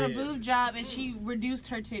back of Rose her got a head. boob job and she reduced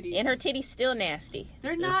her titties. And her titties still nasty.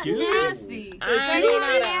 They're not Excuse me? nasty.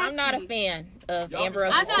 I'm not a fan of Y'all Amber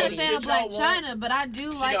can Rose's I'm not a Titties. fan of Bitch, Black y'all want- China, but I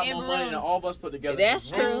do She like got Amber more money than Rose. all of us put together.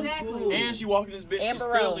 That's in this room. true. Exactly. And she walking this bitch. She's Amber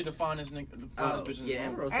clearly Rose. the finest bitch in Oh, this yeah,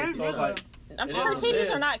 Amber room. Rose. Amber So it's like, Her It is titties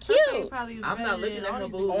what are not Her titties cute. probably I'm better not looking than at her all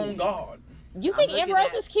these boobs. on God. You I'm think looking Amber Rose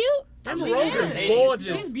at- is cute? Amber She Rose is. is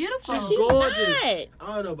gorgeous. She's beautiful. She's She's gorgeous. not.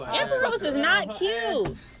 I don't know about Amber that. Rose is not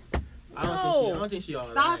cute. I don't think she all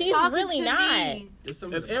Stop that. She's talking really to not. me. It's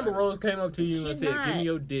some If Amber Rose came up to you and She's said, not. "Give me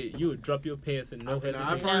your dick," you would drop your pants and no I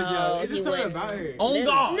hesitation. promise No, y'all. It's he just something wouldn't. about her. On This-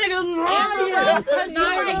 God, Amber niggas Rose is Because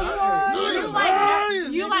not.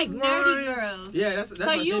 you like nerdy girls. Yeah, that's So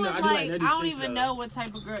my you thing. was though. I do like, like I nerdy don't chicks, even though. know what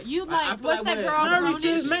type of girl. You I like, feel what's like that what- girl off Nerdy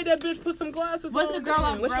chicks Grownish? made that bitch put some glasses What's on. the girl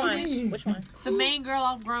off Which one? Grownish? Which one? The main girl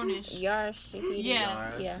off Grownish. Yara Shahidi.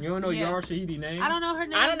 Yeah. Yeah. You don't know Yeah. Yara Shahidi name? I don't know her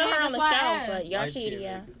name. I don't know her on that's the why I show, asked. but Yara Light-skinned Shahidi,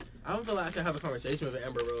 yeah. niggas. I don't feel like I can have a conversation with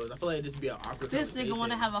Amber Rose. I feel like it'd just be an awkward This conversation. nigga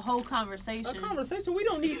want to have a whole conversation. A conversation. We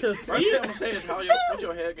don't need to First thing speak. I'm gonna say is what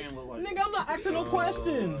your hair game look like. Nigga, I'm not asking no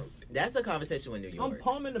questions. That's a conversation with New I'm York.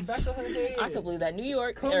 palming the back of her head. I could believe that. New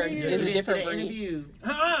York Come or here. is You a didn't see different the breed. interview.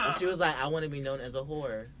 And she was like, "I want to be known as a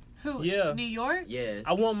whore." Who? Yeah. New York? Yes.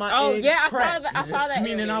 I want my Oh eggs yeah, I saw cracked. that. I saw that.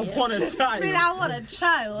 Meaning I interview, yeah. want a child. I mean, I want a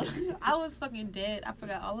child. I was fucking dead. I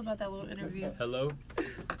forgot all about that little interview. Hello.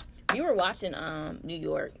 You were watching New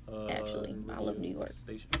York. Actually, I love New York.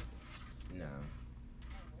 Station. No.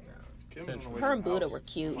 Kim's Central. on the way Her to and the Buddha house. were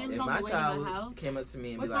cute. Kim's If on my the way to my child house. came up to me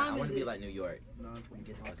and What be like, time "I want is to be it? like New York," 9:20. get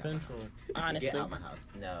the fuck out Central. Get Honestly, out my house.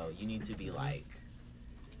 No, you need to be like.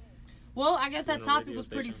 Well, I guess that On a topic radio was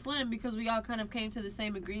pretty station. slim because we all kind of came to the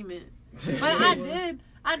same agreement.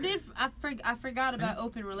 But I forgot about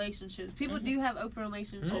open relationships. People do have open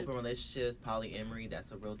relationships. Open relationships, polyamory,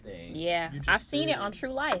 that's a real thing. yeah, You just I've seen it said- on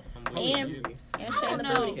True Life I'm and you. and I Shane don't the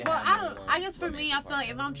know. Booty. Well, I guess for me, I feel like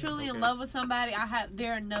if I'm truly in love with somebody,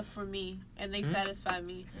 they're enough for me and they satisfy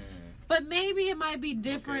me. But maybe it might be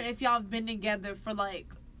different if y'all have been together for like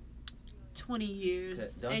 20 years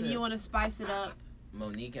Doesn't- and you want to spice it up.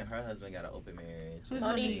 Monique and her husband got an open marriage. Who's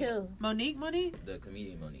Monique who? Monique? The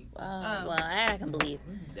comedian Monique. Well, I can believe.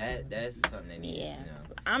 That's something they need. Yeah. You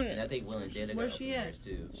know. I'm. And I think Will and Jada got Where's open she at? marriage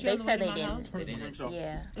too. She They on the said way they to my didn't. house? They didn't.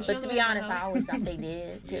 Yeah, Is but she to on be the honest, house? I always thought they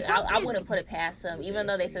did. Yeah. I wouldn't put it past them, even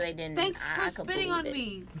though they said they didn't. Thanks I for could spitting believe on it.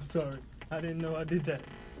 me. Sorry, I didn't know I did that.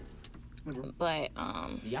 But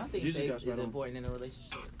Do y'all think Jesus got sex spat is on. important in a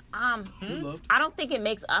relationship? You loved. I don't think it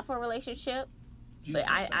makes up a relationship, Jesus but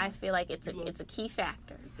got spat I on. feel like it's a key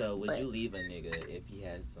factor. So would But- you leave a nigga if he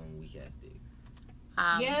has some weak ass dick?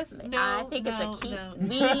 Yes, no, I think no, it's a key. no.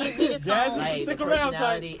 We just Jazzy, don't. Like stick the around,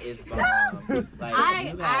 personality is bomb. Like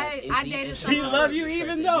I dated She someone- love you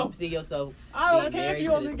even though. You see yourself. I don't being care if married you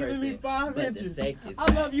to only this giving me person, 5 but inches. The sex is I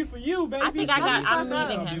love you for you, baby. I think Shut I'm the fuck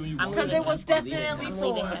leaving up. him. I'm Because leaving it was him. definitely I'm for.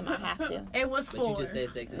 leaving him. I have to. It was But you for. just said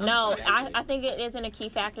sex is No, important. I think it isn't a key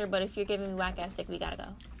factor. But if you're giving me whack ass dick, we gotta go.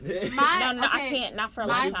 My, No, I okay, can't. Not for a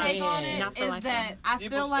My long time. take on it Not for a is long that time. I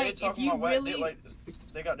People feel stay like if talking you about whack really. dick, like,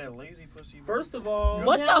 they got that lazy pussy. First of all,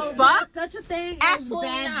 What No, the fuck? there's such a thing Absolutely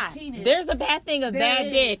as bad not. penis. There's a bad thing of There bad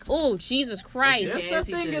is. dick. Oh, Jesus Christ. there's such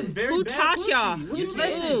thing as very Who bad taught pussy. y'all? Who You you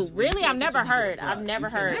can't- listen? Ooh, really? I've never You can't heard. get I've fucked. never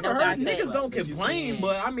You heard. can't Never no heard. guy say Niggas it. don't But you complain, can.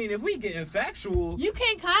 but I mean, if we getting factual, You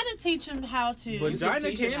can kind of teach them how to. But Vagina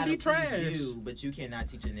teach him can how be to please trash. you, but you cannot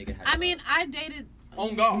teach a nigga how to I mean, I dated.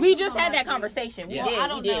 On God. We just had that conversation. We Yeah. did. I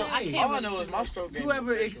don't we did. know. I can't. All I know is my stroke game. you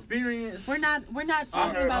ever is official. experienced We're not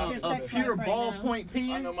talking heard about of your a sex pure life right ballpoint I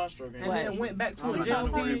pen know my stroke game. and then went back to I'm a not gel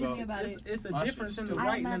trying to pen? worry about it. It's a My difference in shit's the stupid.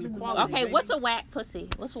 writing and the I quality. Okay, baby. what's a whack pussy?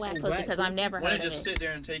 What's a whack pussy? whack Because I've pussy? never When heard they of just it. sit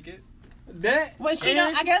there and take it. that? When she and-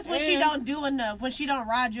 don't, I guess when she and don't do enough, when she don't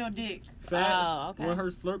ride your dick. facts, Oh, okay. when her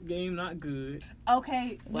slurp game not good.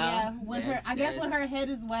 Okay, Well, yeah. When her, I guess when yes. her head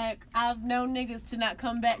is whack, I've known niggas to not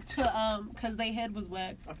come back to cause they head was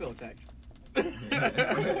whack. I feel attacked.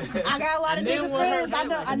 I got a lot of And then nigga when her friends.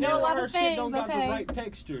 head- I and know then a lot when her of shit things. don't got the Okay. right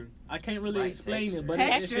texture. I can't really Right explain it, texture. but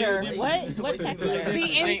Texture. It's What texture? The It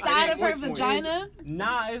ain't inside of her moist, moist. vagina.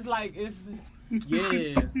 Nah, it's like it's.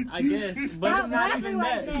 Yeah, I guess, but Stop it's not laughing even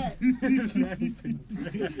like that. that. It's not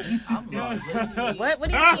even I'm lost. What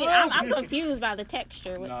do you mean? I'm confused by the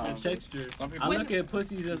texture. What No. texture? texture. Some people- I look at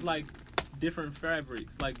pussies as like different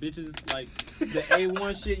fabrics. Like bitches, like the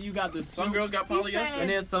A1 shit. You got the Some girls got He polyester. said- and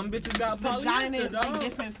then some bitches got Vagina polyester. is a Dog.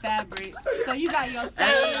 different fabric. So you got your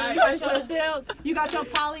satin, you got your silk, you got your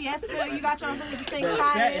polyester, you got your 100% That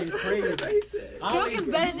cotton. is crazy. Silk is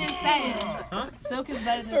better than satin. Huh? Silk is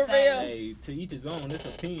better than For satin. real? Hey, to each his own. There's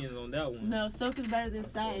opinions on that one. No, silk is better than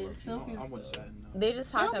satin. Silk I wouldn't is. say no. They're just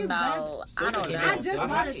Silk talking is about. I Silk don't is know. I just I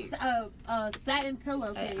bought hate- a satin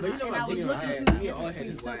pillow Hey, case, But you know and my I was opinion, looking I through we the all difference had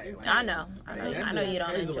between his silk whack. and Like, satin. I know. I know you don't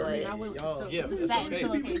That's enjoy what it. I went with Y'all- silk. Yeah, the it's satin okay.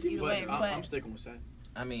 pillowcase either But way, I'm but sticking with satin.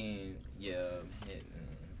 I mean, yeah,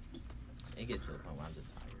 it gets to a point where I'm just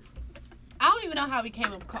tired. I don't even know how we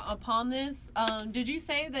came upon this. Did you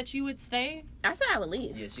say that you would stay? I said I would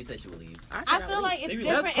leave. Yeah, she said she would leave. I feel like it's Maybe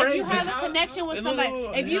different that's if crazy. you have a How- connection with Look, somebody.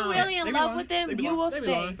 look, If you're nah. really in They be love lying. with them, They be you lying. will They be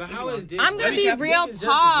stay. lying. But how is I'm gonna be real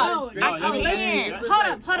talk. No, Listen.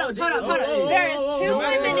 Hold up. There is two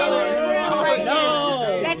women in this room right now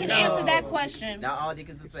that can answer that question. Not all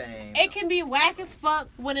niggas the same. It can be whack as fuck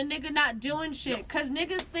when a nigga not doing shit. Cause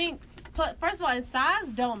niggas think, first of all, in size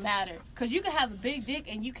don't matter. Cause you can have a big dick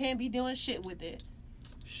and you can't be doing shit with it.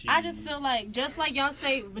 I just feel like, just like y'all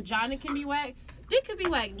say vagina can be whack, dick can be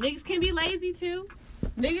whack. Niggas can be lazy too.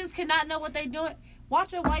 Niggas cannot know what they doing.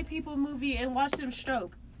 Watch a white people movie and watch them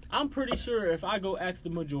stroke. I'm pretty sure if I go ask the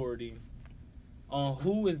majority on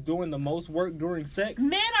who is doing the most work during sex,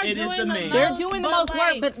 Men are it is doing the the man. most. They're doing the But, most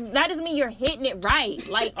like- work, but that doesn't mean you're hitting it right.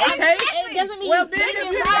 Like, Okay. it doesn't mean Well, you're then hitting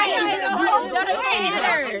if it you- right. Yeah, It yeah, doesn't yeah.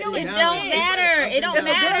 matter. It don't matter. It don't If a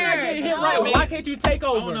girl not getting matter. hit right, why can't you take I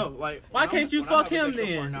over? don't know. Like, Why can't you when I fuck have a him sexual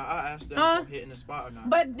then? partner, I ask them Huh? if I'm hitting the spot or not.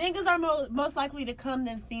 But niggas are most likely to come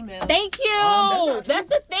than females. Thank you. That's That's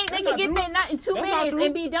the thing. They That's can not get true. their nut in 2 That's not minutes true.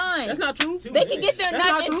 and be done. That's not true. They can get their That's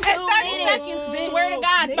nut not in true. 2 30 minutes. seconds, bitch. Swear to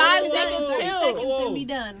God, Niggas 5 will seconds 30 too. seconds Whoa. and be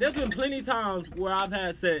done. There's been plenty times where I've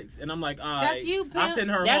had sex and I'm like, all That's right, you, pimp. I send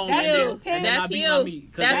her That's home you. and then, and then I That's beat my you.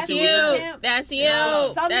 meat. 'cause That's that shit you. was- Pimp. That's you.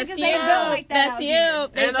 Yeah. Some That's niggas you. ain't built like that That's out you. here.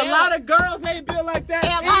 They And a built. lot of girls ain't built like that.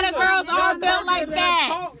 And a lot of either. girls Y'all are built talking like that.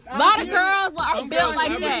 talk. A lot of I'm girls are Some built girls like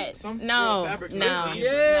fabric- that. some girls No, fabric no. totally.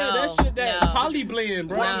 Yeah, No, that shit, that no. poly blend,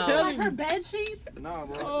 bro. No. I'm Like telling her you. bed sheets. Nah,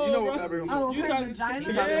 bro. Oh, You know bro. what fabric I'm Oh, talking You her talking- vagina.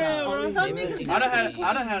 You talking Yeah, about bro. Some They niggas must I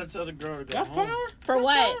done be- had to tell the girl to go That's home. fine. For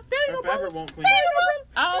what? Her fabric won't clean.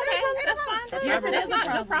 Oh, okay. That's Her fine. fabric That's won't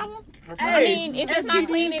not no problem. Her I fabric- mean, if it's not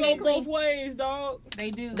clean, it ain't go both clean. ways, dog.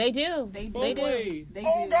 They do. They do. They do. They Both do. ways. They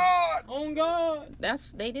Oh do. God! On God.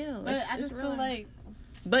 They do. But It's, I it's just real. feel like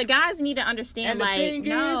But guys need to understand, And the like, thing is-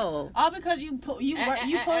 no. all because you pulling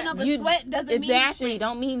up a You- sweat doesn't Exactly. mean shit.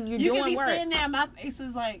 Don't mean you're You can doing be work. sitting there, my face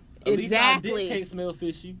is like, At least our dicks Exactly. can't smell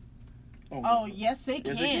fishy. oh yes, it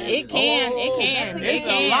Yes, can. It can. Oh, It can. it's It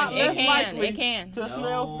a lot can. less It can. likely. It can. To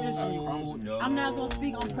smell fishy. No. I'm not gonna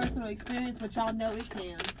speak on personal experience, but y'all know it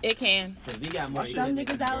can. It can. Cause we got more Some shit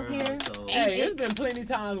niggas than out girls, here- So. Hey, it's been plenty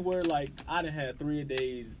times where like I done had 3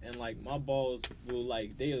 days and like my balls will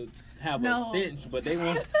like they'll have No. a stench, but they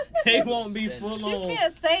won't be full You on.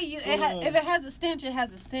 can't say you. Hold on. If it has a stench, it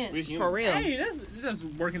has a stench. We human. For real. Hey, that's just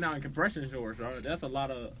working out in compression shorts, right? That's a lot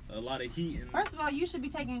of heat and. First of all, you should be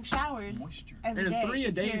taking showers Moisture. every And day. 3 a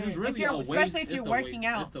if day you're- is really if you're, a waste. especially if It's you're the working waste.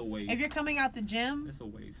 out. It's the waste. If you're coming out the gym, It's a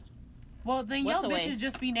waste. well then What's your a bitches waste?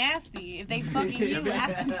 just be nasty. If they fucking you,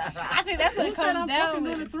 I think that's what Who it said comes I'm down fucking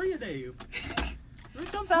doing to. a 3 a day?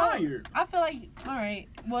 Bitch, I'm So tired. I feel like, all right.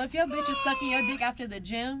 Well, if your bitch is sucking your dick after the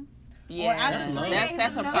gym, Yeah. after love.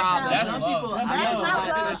 That's a no problem. That's Some love. people, That's I know, love. like,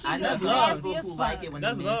 That's I know love. some That's people love. who like it when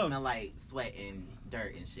That's the love. men smell like sweat and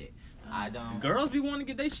dirt and shit. I don't. Girls be wanting to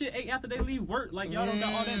get their shit ate after they leave work. Like y'all don't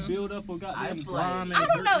got all that build up or got I them feel like- grime and I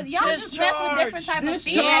don't know. dirt. Y'all just mess with different type of Discharge.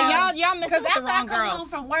 females. Yeah, y'all messing Because with the after I wrong come home girls.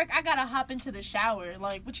 from work, I gotta hop into the shower.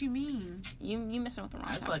 Like, what you mean? You messing with the wrong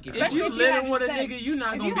I feel type. like If Especially you if you living having with a sex. nigga, you're not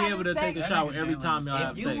If gonna you be having able to sex- take a shower every time y'all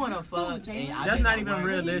have If sex. you want to fuck, Jalen? and I That's take not my even word,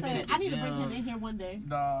 realistic. at the I need to bring gym, him in here one day.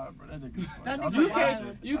 Nah, bro, that nigga. That I'll nigga You take wild.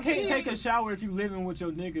 it. you can't take a shower if you living with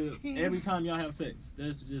your nigga every time y'all have sex.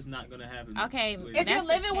 That's just not gonna happen. Okay, with- If you're That's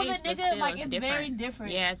the living with case, a but nigga, still, like it's it's different. very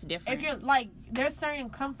different. Yeah, it's different. If you're like, there's certain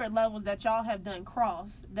comfort levels that y'all have done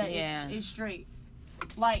cross that Yeah. is straight.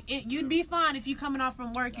 Like you'd be fine if you coming off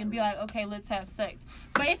from work and be like, okay, let's have sex.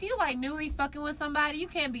 But if you like newly fucking with somebody, you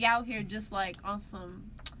can't be out here just like on some.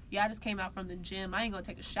 Yeah, I just came out from the gym. I ain't gonna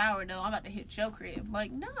take a shower though. I'm about to hit your crib.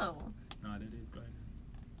 Like no, Nah, that is great.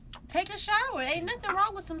 take a shower. Ain't nothing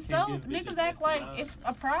wrong with some soap. give bitches Niggas act like nasty it's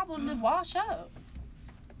a problem to wash up.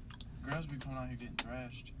 Girls be coming out here getting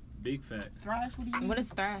thrashed. Big facts. Thrash, what do you mean? What is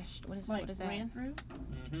thrashed? What is like what is that? ran through?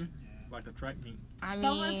 Mm-hmm. Like a track meet. I mean,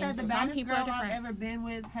 Someone said the some baddest people girl are I've different. ever been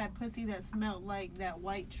with had pussy that smelled like that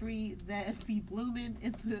white tree that be blooming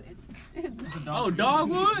into. Oh,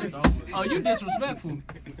 dogwood? Dogwood. Oh, you disrespectful.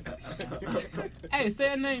 Hey, say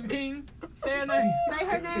her name, King. Say her name. Say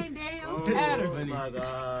her name, damn. Add her. Oh my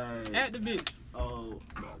god. At the bitch. Oh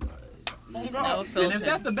my god. No And filter. if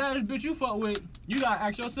that's the baddest bitch you fuck with, you gotta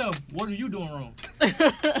ask yourself, what are you doing wrong?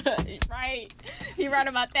 Right. You're right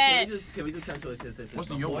about that. Can we just come to a consensus? What's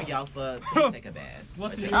in your Before wallet? y'all fuck, please take a bath.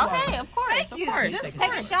 What's Or in take your a wallet? Okay, of course, Thank of you. course. Just Take a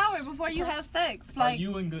take a shower. shower before you have sex. Are Like,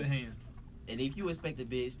 you in good hands? And if you expect a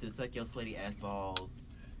bitch to suck your sweaty ass balls,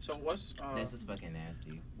 So what's this is fucking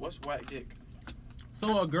nasty. what's whack dick?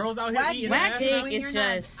 So are girls out here whack eating whack ass dick now? when is you're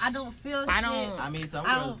not- just- I don't feel I shit. don't- I mean, some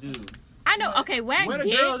I girls do. I know. Okay, whack Where the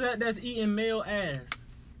dick. girls at that's eating male ass?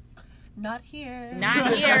 Not here.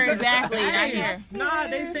 Not here, exactly. Not Hey, here. Nah,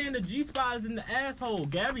 they saying the G-spot is in the asshole.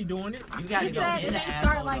 Gabby doing it. You gotta He go said in it the ain't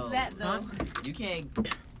asshole. start like though. that though. You can't.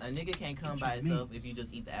 A nigga can't come by itself if you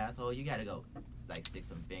just eat the asshole. You gotta go, like, stick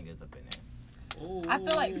some fingers up in there. Ooh. I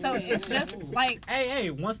feel like so it's just like Hey,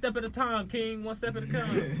 one step at a time, King. One step at a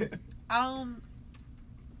time.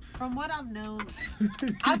 from what I've known,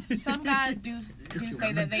 some guys do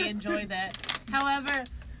say that they enjoy that. However,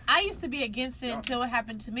 I used to be against it until it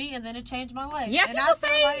happened to me, and then it changed my life. Yeah, and people I say-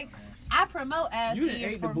 feel like I promote ass You done eating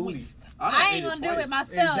ate the for booty. weeks. I ain't gonna do it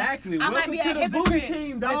myself. Exactly. I might Welcome be a to the booty hypocrite,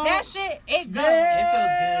 team, but dog. that shit, it goes. Yeah. It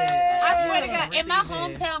feels good. I swear to Yeah, God, in my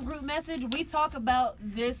receiving. hometown group message, we talk about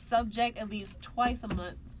this subject at least twice a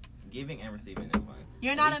month. Giving and receiving is fun.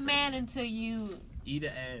 You're not a man until you. Eat an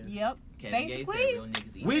ass. Yep. Kevin Gates said Basically, real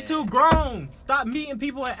niggas eat We ass. too grown. Stop meeting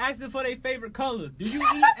people and asking for their favorite color. Do you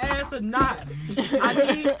eat ass or not?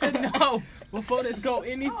 I need to know before this go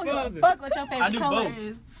any I don't give a further. fuck what your I favorite do color both.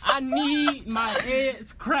 is. I need my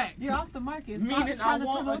eggs cracked. You're off the market. Stop Meaning I trying to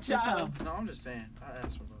want a promote yourself. child. No, I'm just saying. I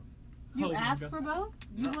asked for both. You Oh, asked God. for both?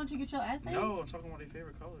 You No. want to get your ass ate? No, I'm talking about their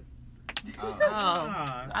favorite color. Oh.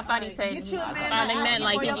 Oh, I thought he said. Get you a I man thought that he meant asks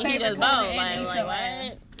like for you your can eat favorite us color both. and Like, eat like your what?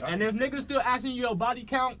 ass. And if niggas still asking you your body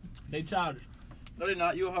count, they childish. No, they're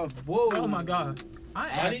not. You a hoe. Whoa. Oh my god. I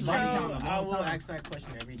Body asked body Count, count a I long will time. ask that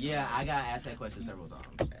question every time. Yeah, I got asked that question several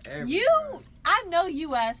times. Every You, time. I know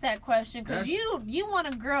you asked that question because That's- you want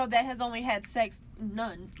a girl that has only had sex zero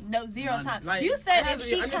None. times. Like, You said it has if to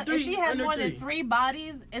be she under if three, she has under more than three. 3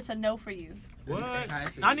 bodies, it's a no for you. What?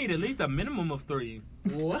 Has to I be. need at least a minimum of 3.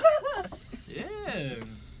 What? Yeah.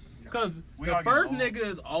 Cause We the are first getting nigga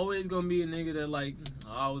is always gonna be a nigga that like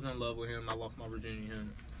I was in love with him, I lost my virginity to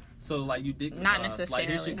him. So like you dick Not like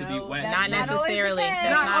his shit could be necessarily. whack. That's Not not always the necessarily. case.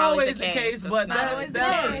 That's Not always the case, but not always always the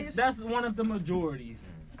that's case. that's one of the majorities.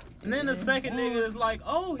 And then the second nigga is like,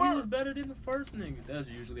 oh, he was better than the first nigga.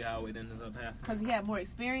 That's usually how it ends up happening. Because he had more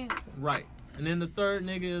experience. Right. And then the third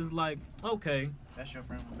nigga is like, okay, That's your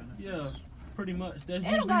friend with benefits. yeah, pretty much. That's It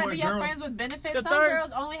don't usually gotta where be your girls. friends with benefits. The Some third-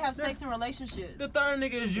 girls only have sex in relationships. The third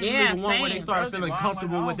nigga is usually Yeah, the one where they same. start Girls feeling be lying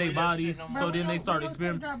comfortable like, I with their don't believe that bodies, shit no so more. then they start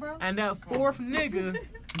experimenting. And that fourth nigga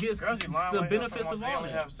gets Girls be lying the like benefits that. of They all only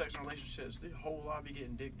that. have sex in relationships. The whole lot be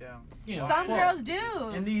getting dick down. Yeah, Some fuck. girls do.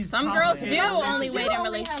 And these Some girls do complicated- only You wait in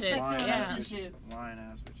only have relationships. sex in Yeah. relationships. Lying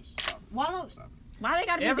ass bitches. Stop. Why don't- Stop. Why they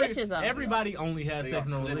gotta be bitches though? Everybody only has They sex are,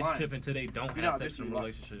 in a 'cause they relationship lying. until they don't You're have not sex in a bitching, right?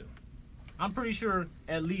 relationship. I'm pretty sure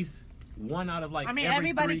at least one out of like I mean, every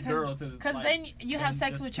everybody, 3 girls is because like, then you have and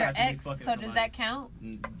sex just with your casually ex, so fucking does somebody. that count?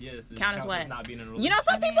 Yes, it Count as counts what? Not being in a You relationship. know,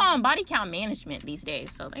 some I mean- people on body count management these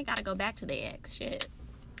days, so they gotta go back to their ex. Shit.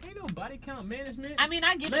 Ain't no body count management. I mean,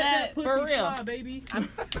 I get Let that that. pussy for real. fly, baby.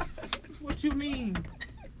 What you mean?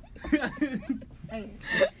 Hey,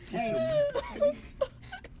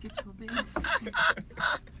 get your bitch.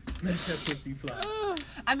 Let that pussy fly.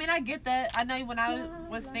 I mean, I get that. I know when I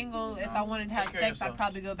was single, if I wanted to have Take care of sex, I'd yourselves.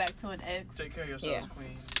 probably go back to an ex. Take care of yourselves, Yeah.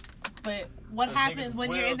 queens. But what 'Cause happens niggas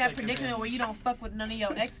when you're will in that take predicament where you don't fuck with none of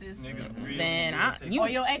your exes? Niggas really Then will I- take you- Or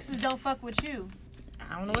your exes don't fuck with you?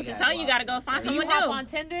 I don't know what to tell you. You gotta go find Do you someone hop new. on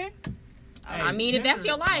Tinder? I mean, if that's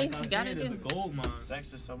your life, like I you gotta said, do. it's a gold mine.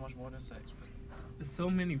 Sex is so much more than sex. There's so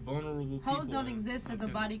many vulnerable people. Hoes don't on- exist on if the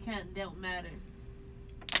Tinder. body count don't matter.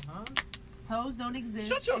 Huh? Hoes don't exist.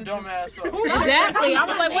 Shut your if dumb the- ass up. Exactly. I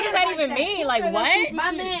was like, what does that even mean? Like, what?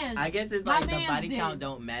 My man. I guess it's My like the man's body did. count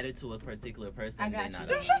don't matter to a particular person. I got then you. not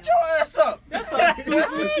Then a- Shut your ass up. That's some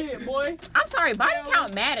stupid shit, boy. I'm sorry, body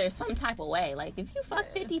count matters some type of way. Like, if you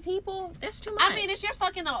fuck 50 people, that's too much. I mean, if you're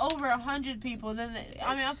fucking over 100 people, then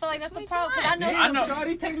I feel like that's a Way too problem. 'Cause I know much. I some know.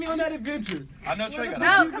 Shawty, take me on that adventure. I know Trey got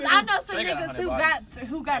No, because I know some They got niggas 100 bodies.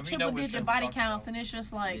 who got And we know triple which digit one body we're talking counts, about. and it's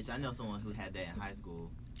just like Bitch, I know someone who had that in high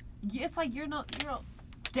school. it's like you're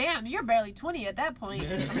damn, you're barely 20 at that point.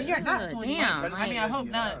 I mean, you're not 20. Damn. I mean, I hope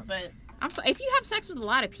not, but I'm sorry, if you have sex with a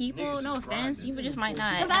lot of people, Niggas no just offense, grinding. you just might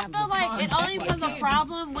not. because I feel like it only was a Yeah.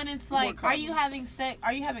 problem when it's like, More are you having sex?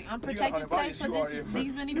 Are you having unprotected sex with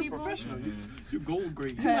these many people? Professional. You gold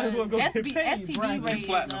grade. might as well go get Because paid, STD Brazzers. rate is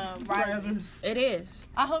Platinum. rising. Brazzers. It is.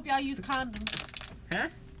 I hope y'all use condoms. Huh?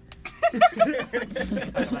 Can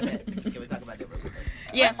we talk about that? Can we talk about that real quick?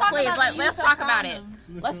 Yes, talk please. about Like, the let's use of talk about it.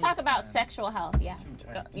 condoms. Let's talk about sexual health. Yeah. Too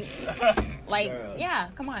Go- tight. you- like, Girl. yeah,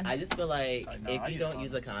 come on. I just feel like Like, nah, I if you use don't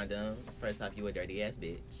use a condoms. condom, first off, you a dirty ass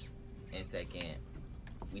bitch, and second,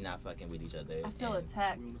 we not fucking with each other. I feel and-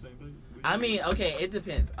 attacked. I mean, okay, it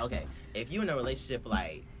depends. Okay, if you in a relationship for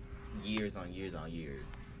like years on years on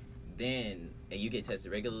years, then and you get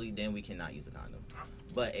tested regularly, then we cannot use a condom.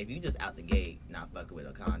 But if you just out the gate not fucking with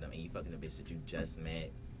a condom and you fucking a bitch that you just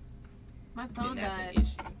met, My then phone that's died. an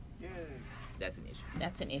issue. Yeah. That's an issue.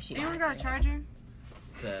 That's an issue. You ever got a charger?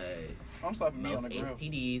 Because I'm slapping me on most the grill.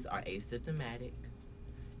 STDs are asymptomatic,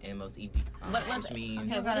 and most ED, What was which it? means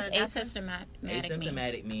Okay, what does asymptomatic mean?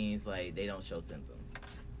 asymptomatic means like they don't show symptoms.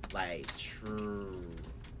 Like true.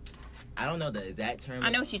 I don't know the exact term. I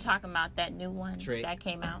know what you're talking about. That new one Trick. that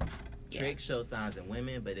came out. Trick shows signs in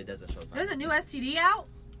women, but it doesn't show signs. There's a in new men. STD out.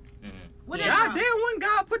 Mhm. When Yeah. that God drop? damn, when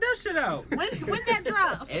God put that shit out. When that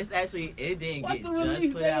drop? It's actually it didn't What's get the just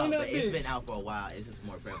release put date out, on that but it's bitch? been out for a while. It's just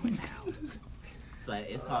more prevalent now. So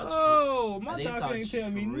it's called. Oh, I my think it's doctor called ain't tell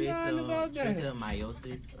me nothing about that.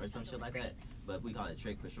 trichomyosis or some shit like that, but we call it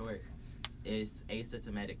trick for short. It's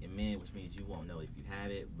asymptomatic in men, which means you won't know if you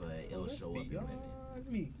have it, but it'll Let's show be up in women. God,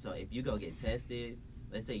 me. So if you go get tested,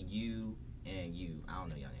 let's say you and you, I don't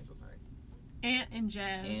know your names, I'm sorry, Ant and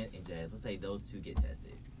Jazz. and Jazz, let's say those two get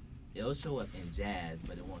tested. It'll show up in Jazz,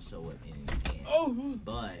 but it won't show up in Ant. Oh.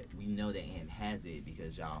 But we know that Ant has it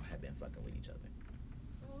because y'all have been fucking with each other.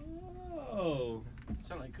 Oh.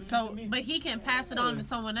 Sound like cooties So, to me. but he can pass it on to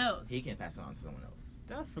someone else. He can pass it on to someone else.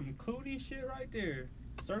 That's some cootie shit right there.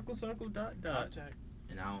 Circle, circle, dot, dot. Contact.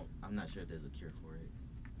 And I'm not sure if there's a cure for it.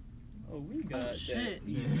 Oh, we got that. shit.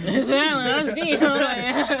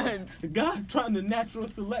 God trying to natural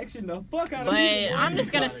selection the fuck out of But people. I'm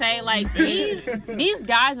just gonna say, like, these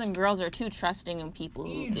guys and girls are too trusting in people.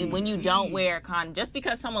 When you don't wear a condom, just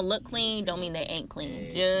because someone look clean, don't mean they ain't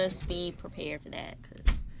clean. Just be prepared for that,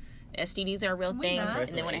 because STDs are a real We thing, not. and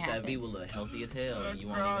then when it HIV happens, will look healthy as hell, and you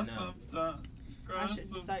won't even know. I should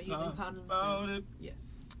start using condoms. Yes.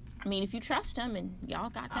 I mean, if you trust them and y'all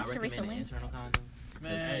got I tested recommend an recently, internal condom.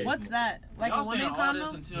 Man, What's that? Like y'all a woman saying all this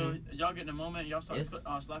condom? until y'all get in the moment. Y'all start It's-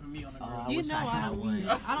 slapping me on the Oh, grill. I You wish know I I had don't one. use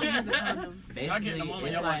I don't use a condom. Y'all Basically, get in the moment.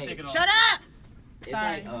 it's Y'all want like, to take it off. Shut up! it's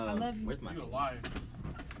Sorry, like, I love you. Where's my You a name? liar.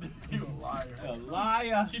 You a liar. A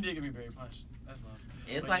liar. She did give me a berry punch. That's love.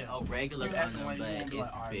 It's But like yeah. a regular You acting condom, like you but won't be it's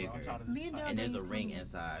like, all right, bro, I'm bigger. tired of this. Me and And there's a Daddy's ring condom.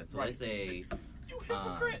 inside. So Right. let's say You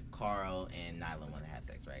hypocrite. Carl and Nyla want to have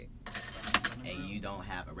sex, right? And you don't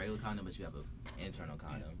have a regular condom, but you have an internal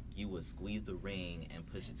condom. You would squeeze the ring and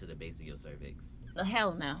push it to the base of your cervix. the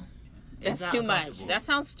hell no. It's That's not too much. uncomfortable. That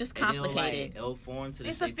sounds just And it'll, complicated. it'll form to the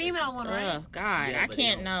It's a shape female one, right? Oh God, Yeah, I but they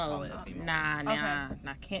can't don't know. call it a female. Nah,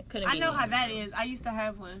 Okay. couldn't I be know me. how that is. I used to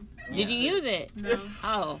have one. Did you use it? No.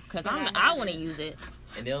 Oh, cause I want to use it.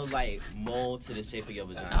 And they'll like mold to the shape of your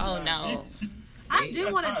vagina. Oh no. I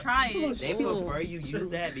do want to try it. They Ooh. prefer you use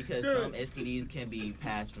that because Sure. some STDs can be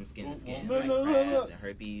passed from skin to skin, Look, like look, look, crabs look. and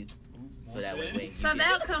herpes. So that way, when you So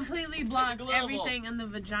that completely blocks Glove everything in the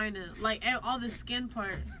vagina, like all the skin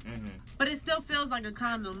part. hmm But it still feels like a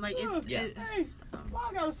condom. Like it's Yeah. Hey, why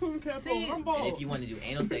I got a swim cap See, on? I'm And bald. if you want to do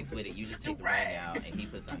anal sex with it, you just take the ring out and he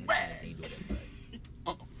puts it on his penis and you do it in the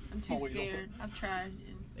butt. I'm too Oh, wait, don't scared. I've tried.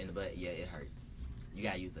 In the butt, yeah, it hurts. You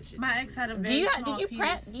gotta use that shit. My ex had a Do very you small did you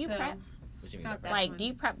prep? penis, Do you so- prep? What you mean? Not by that prep? Like, do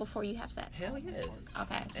you prep before you have sex? Hell yes.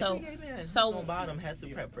 Okay, so Every gay man, so- small bottom has to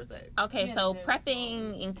prep for sex. okay, Yeah. so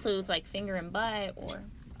prepping includes like finger and butt, or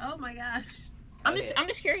Oh my gosh. I'm Okay.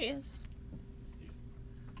 just curious.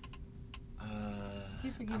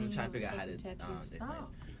 Keep forgetting I'm trying to figure out how to explain this.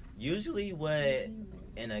 Usually, what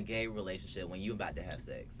in a gay relationship, when you about to have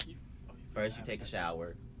sex, first you take a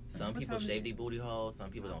shower. Some What people time is shave it? their booty hole. Some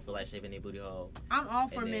people don't feel like shaving their booty hole. I'm all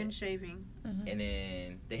for And then- men shaving. Mm-hmm. And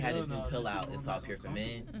then they had this new No, pill this out. is It's not called Pure for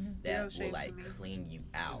Men. Mhm. They don't That shave will for like me. clean you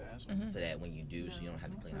out, Mhm. so that when you douche, you don't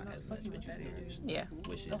have to clean out as much, but you still douche. Yeah.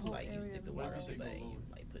 Which The is whole like you area stick the of water the on the body. butt and you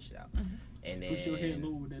like push it out. Mhm. And Push your head low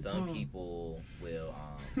with then that some tongue. people will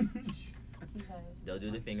they'll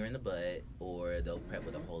do the finger in the butt, or they'll prep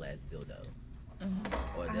with a whole ass dildo,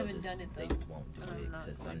 Mhm. or I they'll haven't just done it, they though. just won't do I'm it not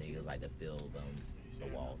because some going to. niggas like to feel the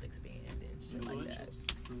walls expand and shit like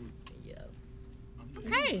that. Yeah.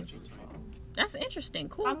 Okay. That's interesting.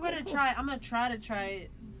 Cool. I'm gonna cool, try. I'm gonna try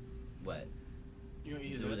it. What? You gonna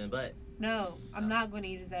eat his Do it in the ass? butt. No, I'm not going to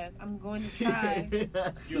eat his ass. I'm going to try.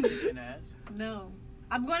 You gonna eat it in the ass? No,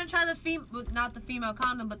 I'm going to try not the female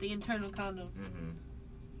condom, but the internal condom. hmm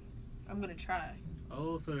I'm gonna try.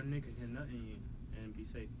 Oh, so the nigga can nut in you and be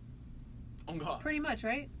safe. Oh God. Pretty much,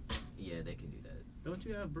 right? Yeah, they can do that. Don't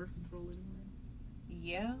you have birth control anyway?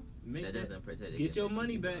 Yeah. Make That that. doesn't protect. Get against your STDs,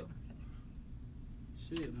 money back. though.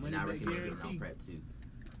 Shit, money And I back recommend getting on guarantee. prep too.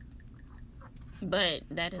 But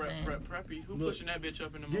that isn't. Preppy. Who Look, pushing that bitch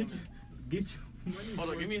up in the Get moment? your, get your money. Hold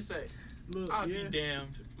on, boy. give me a sec. Look, I'll yeah. be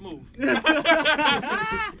damned. Move. Do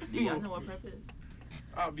y'all know what prep is?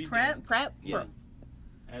 I'll be Prep. Prep. Yeah.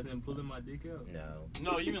 As in pulling my dick out. No. damned.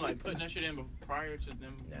 No, you mean like putting that shit in prior to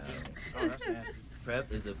them? No. Oh, that's nasty.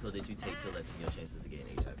 Prep is a pill that you take to lessen your chances of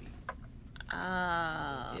getting HIV.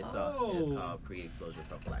 Oh. It's Oh. called pre-exposure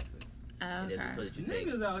prophylaxis. And there's a Okay. pill that you take.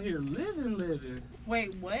 Niggas out here living.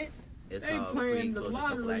 Wait, what? It's They called playing the pre-exposure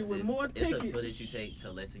lottery with prophylaxis. more It's a pill tickets. that you take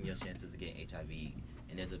to lessen your chances of getting HIV.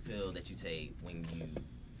 And there's a pill that you take when you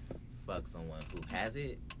fuck someone who has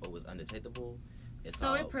it or was undetectable. It's So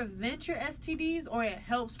called, it prevents your STDs, or it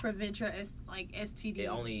helps prevent your STDs? it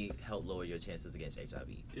only help lower your chances against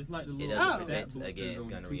HIV. It's like the It little doesn't stat protect boosters against on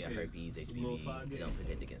gonorrhea, 2K. herpes, Little HPV. 5 It don't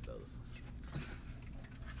protect against those.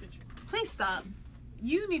 Please stop.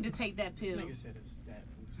 You need to take that This pill. nigga said it's stat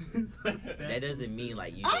It's like stat That doesn't mean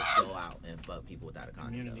like you just go out and fuck people without a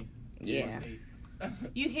condom. Immunity. Yeah.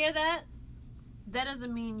 You hear that? That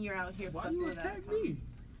doesn't mean you're out here Why fucking you without a attack condom. me?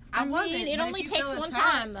 I wasn't, mean, it but only if you takes feel one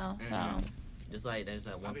attacked- time though. So Mhm. Just like there's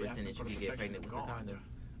that I'll 1% be that asking you for can the get protection pregnant with a gone. condom.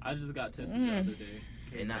 I just got tested Mm. the other day.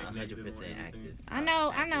 And not Came back negative 100% on active. I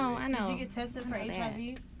know. Did you get tested for I know that.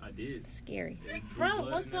 HIV? I did. Scary. They drew Bro,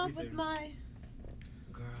 blood what's and up with everything. my...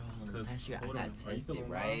 Girl, 'Cause, last year I hold got on, are you still tested, on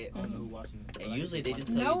right? live? I don't know who watching this, but And I usually can they just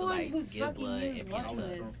see tell No you to one like who's give fucking blood you and is pinch watching blood.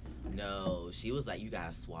 this. No, she was like, you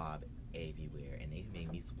got swab everywhere, and they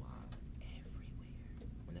made me swab everywhere.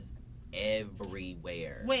 When that's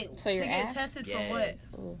everywhere. Wait, So to your get ass? tested for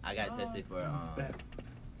Yes. what? Ooh. I got Oh. tested for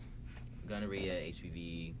gonorrhea,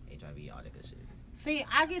 HPV, HIV, all that good shit. See,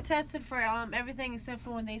 I get tested for everything except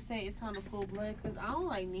for when they say it's time to pull blood, because I don't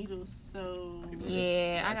like needles, so...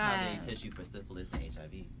 Yeah, That's I how got. they test you for syphilis and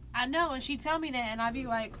HIV. I know, and she tell me that, and I be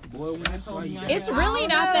like, Boy, when they told me It's I really don't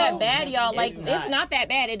not know. that bad, y'all. Like, It's it's not. not that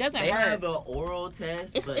bad. It doesn't They hurt. have an oral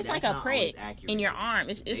test, It's but it's like that's a not always prick accurate. in your arm.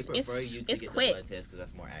 It's They prefer you to it's get quick. the blood test because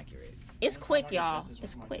that's more accurate. It's quick, y'all.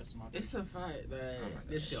 It's quick. It's a fact that Oh my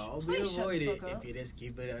this should gosh. all be Please shut the avoided fuck up. if you just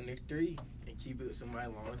keep it under 3 and keep it with somebody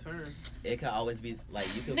long term. It could always be like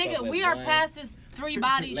you could. fuck nigga, with we are one- past this 3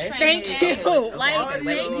 bodies Let's training. Thank say- you. Okay, Like, okay, thank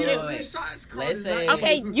wait, you. wait, wait. Let's say-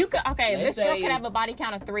 Okay, you could. Okay, Let's this girl say- could have a body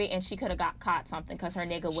count of 3, and she could have got caught something because her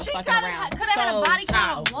nigga was She fucking coulda around. could have had a body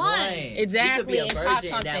count of 1. Exactly, She and could be a caught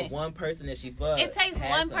virgin, and that something. one person that she fucked. It takes had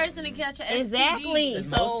one person to something. catch an STD. Exactly. Because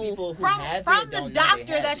So, most people who have From it the don't know they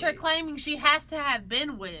doctor have that you're it. claiming she has to have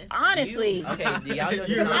been with. Honestly, Okay, do y'all know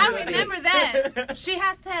You the I symptoms? remember that. She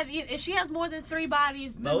has to have, if she has more than 3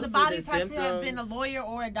 bodies, then Most the of bodies the have to have been a symptoms- lawyer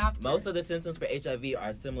or a doctor. Most of the symptoms for HIV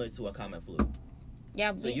are similar to a common flu.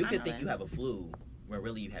 yeah. So you could think you have a flu when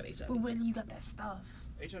really you have HIV. But when you got that stuff.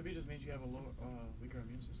 HIV just means you have a lower, weaker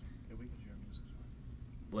immune system. It weakens your immune system.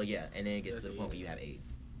 Well, yeah, and then it gets to the That's point it. where you have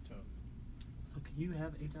AIDS. So can you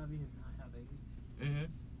have HIV and not have AIDS? Mm-hmm.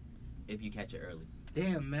 If you catch it early.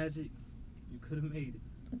 Damn, Magic, you could have made it.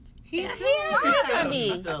 He's Yeah, still he is alive. HIV.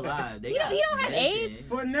 He's still alive. They You don't- got you don't have medicine. AIDS?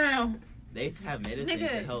 For now. They have medicine to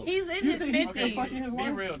Nigga, help. he's in You his think he's 50s. still fucking his Be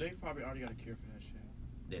wife? real, they probably already got a cure for that shit.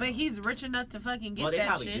 They But don't. he's rich enough to fucking get Well, they that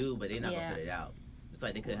probably shit. do, but they're not Yeah. gonna put it out. It's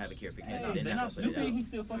like they could have a cure for cancer. Hey, they're they're not not gonna put it stupid. out. He's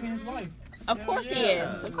still fucking his wife. Of course he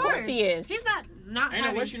Yeah. is. Of course he is. He's not Ain't no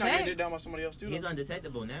having way she not getting sex. it down by somebody else too. He's Though.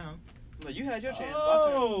 undetectable now. Like, you had your chance.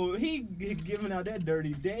 Oh, he giving out that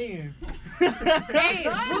dirty damn. Hey,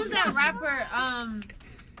 who's that rapper?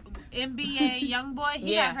 NBA Youngboy.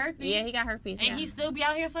 He yeah, got herpes. yeah, he got herpes. And yeah. he still be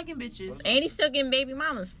out here fucking bitches. And he's still getting baby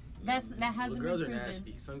mamas. That Well, hasn't girls been are proven.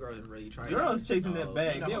 nasty. Some girls really try. Girls chasing that Oh,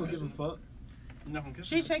 bag. no, They don't I'm give a guessing. fuck. You're not gonna kiss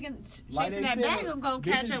She her. chasing Like chasing they that said, bag and gonna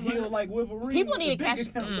catch bitches up with heal her. like Wolverine. People need The to catch- big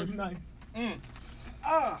account look nice. And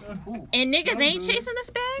niggas I'm ain't good. chasing this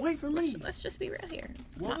bag. Wait for me. Let's just be real here.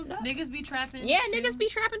 What was that? Niggas be trapping. Yeah, too. niggas be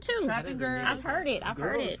trapping too. trapping girls. I've heard it. I've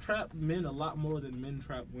heard Girls it. trap men a lot more than men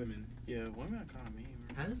trap women. Yeah, women are kind of mean,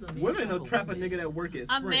 man. How does a man Women will a trap a woman? nigga that work at A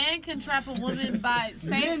Sprint. man can trap a woman by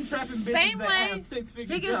Men same trapping bitches same that way. have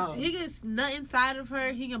six-figure He jobs. gets nut inside of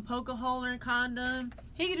her. He can poke a hole in her condom.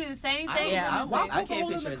 He can do the same I, thing. Yeah. I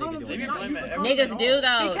can't picture a nigga They doing be that. blaming everyone. Niggas do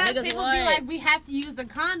though. Because Niggas people would. be like, we have to use a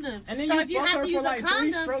condom. And then so you if you fuck have her to use for like a 3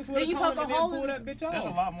 condom, strokes with then a you condom poke a and then hole pull in. that bitch off. There's a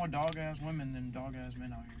lot more dog ass women than dog ass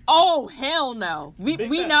men out here. Oh hell no. We Big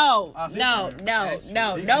we facts. know. I've No, seen it. no, That's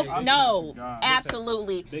no, true. no, Big facts. no. God.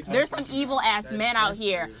 Absolutely. Big facts. There's some evil ass That's- men out that's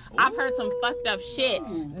here. true. I've heard some fucked up shit.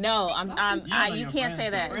 No, You know you your can't friends, say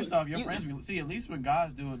 'cause that. First off, your You- friends be, see, at least when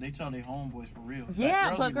guys do it, they tell their homeboys for real. Yeah,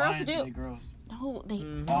 Like, but be girls lying to do. their girls. No, they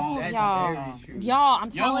Mhm. no, That's y'all. very true. Y'all, I'm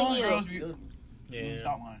Your telling you. homegirls be, Yeah.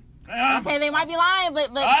 stop lying. Okay, they might be lying,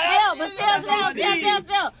 but That's all I need. still. That's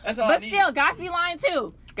all I But need. still, guys be lying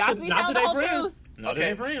too. Guys be Not telling to the their whole friends. truth. No, Okay. they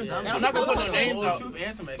ain't friends. Yeah. I'm not gonna put no The names whole out. truth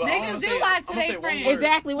and some But extra. I'm Niggas gonna do say- lie to I'm gonna their say one friends. word.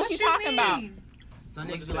 Exactly. What you talking about? mean? Some I'm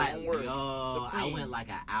niggas gonna be say like, one word. yo, I Supreme. went like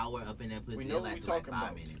an hour up in that pussy. We It know what we lasted like talking 5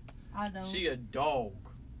 about. minutes. I don't. She a dog,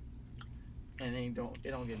 and it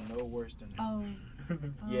don't get no worse than that. Oh.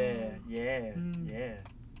 Yeah.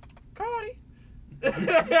 Cardi.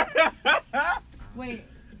 Wait.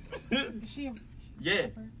 Is she a Yeah.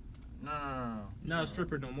 No. Not a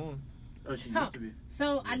stripper no more. Oh, she Huh. used to be.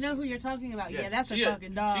 So I know who you're talking about. Yeah, that's a she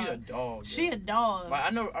fucking dog. She a dog. She bro. a dog.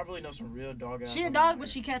 Like, I really know some real dog. She a dog, but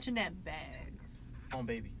she catching that bag. on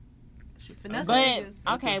baby. She finesse But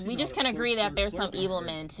niggas. okay, She we know just how can to agree that there's some slurp evil her.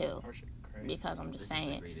 men too. Her shit crazy. Because I'm just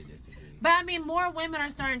saying. Disagree to disagree. But I mean, more women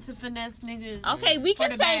are starting to finesse niggas. Okay, we For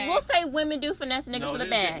can the say bag. we'll say women do finesse niggas No, for the they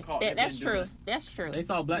just getting bag. caught. That's They've been doing true. That's true. They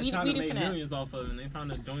saw Black We China do make finesse. millions off of it, and they trying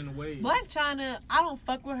to join the wave. Black China, I don't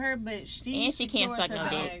fuck with her, but And she can't secures suck her no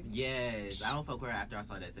dick. bag. Yes, I don't fuck with her after I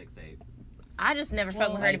saw that sex tape. I just never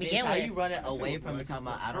fucked with her to Like, begin bitch, how with. you running away was from me like- talking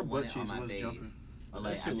about I her don't butt want it on cheeks my was face? jumping. Or That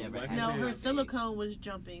like shit I was never black had No, it on her my face. silicone was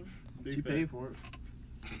jumping. Big She fat. paid for it.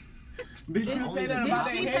 Bitch, Did- you Only say the that Did about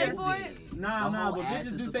top she their pay hair. for it? Nah, The whole but ass bitches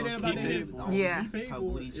is do say supposed that to about be their hair. moved on. Yeah. You paid Her for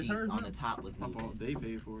booty it. It's cheeks hers. on the top was My fault. moving. They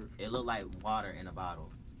paid for it. It looked like water in a bottle.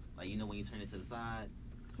 Like, you know when you turn it to the side?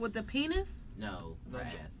 With the penis? No, No, her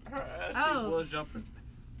ju- ass. Her ass Oh. cheeks was jumping.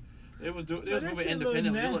 It was that moving shit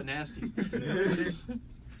independently. It look looked nasty.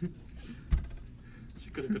 She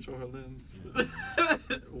couldn't control her limbs.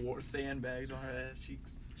 Wore sandbags on her ass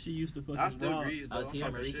cheeks. She used to fucking I still rob. grease though. Oh, I'm Tierra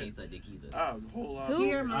talking Marie shit. can't suck dick either. A whole lot. Who?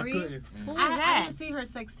 Tierra I Marie? couldn't. Who was I that? didn't see her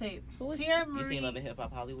sex tape. Who was Tierra You Marie. seen Love and Hip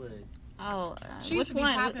Hop Hollywood? Oh, She used which to be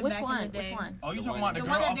one? popping Which back in one? the day. Which one? Oh, you The talking one about the The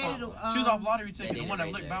girl one that off dated, of, she was off lottery ticket, the dated one that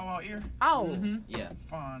Ray licked J. Bow Wow ear. Oh, Mm-hmm. Yeah.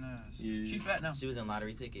 Fine ass. Yeah. She fat now. She was in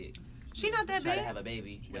Lottery Ticket. She not that Tried to big. have a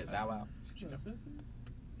baby She with got Bow Wow.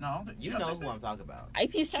 No, I don't think You got know sex who tape. I'm talking about.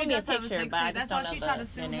 if you show She me a does have a picture, sex but I tape. just That's don't why she know tried to the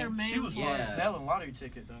sue her name. man. She was fine Yeah. as hell in lottery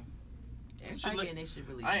ticket though. Everybody look- getting their shit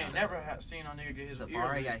released. I ain't now. never seen a nigga get his Safari ear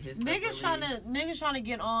got released. his stuff Niggas trying to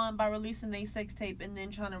get on by releasing their sex tape and then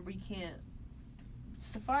trying to recant.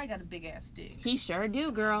 Safari got a big ass dick. He sure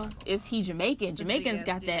do, girl. Is he Jamaican? It's a Jamaicans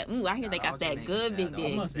big-ass got that. Ooh, I hear they Nah, got all that Jamaicans good got big that. I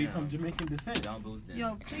dick. must be from Jamaican descent. Don't boost them.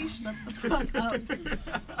 Yo, please shut the fuck up.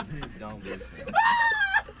 Don't boost them.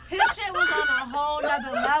 His shit was on a whole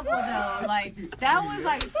nother level though. Like that was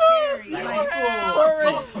like scary. Like,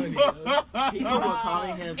 people were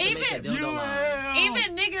calling him to make a Even- dildo line.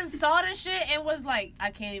 Even niggas saw the shit and was like, I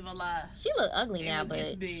can't even lie. She look ugly It now, was but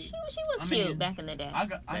this big. she was I cute mean, back in the day. I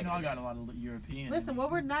know I got a lot of European. Listen,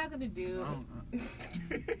 what we're not gonna do.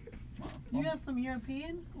 You have some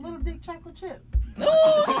European little dick chocolate chip. Ooh,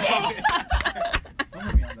 shit. Don't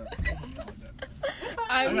let me on that. Don't let me on that.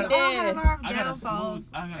 I'm We all dead. have our I got a downfalls. smooth.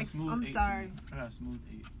 I got a smooth. I'm 18. sorry. I got a smooth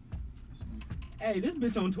 8. A smooth. Hey, this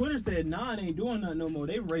bitch on Twitter said Nine ain't doing nothing no more.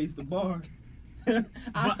 They raised the bar. I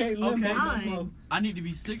But, can't live okay. no more. I need to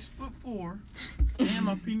be 6'4", and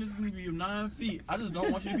my penis needs to be 9 feet. I just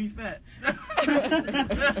don't want you to be fat. The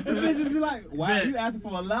bitches be like, why Bet. you asking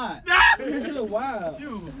for a lot? Wow.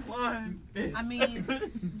 You fine. I mean,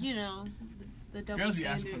 you know, the double Girls be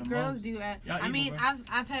asking standard. for the Girls most. do ask. Y'all I evil, mean, bro.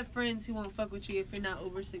 I've had friends who won't fuck with you if you're not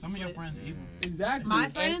over 6 Some of your foot. friends evil. Exactly. My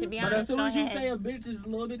And friends, to be But as honest, soon go as you ahead. say a bitch is a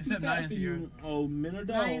little bit too Except fat Nyan for Sierra. you, oh, men are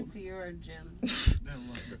Ryan dogs. Sierra Jim.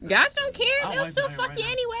 Guys don't care. I They'll like still mine fuck right you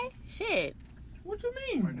now. anyway. Shit. What you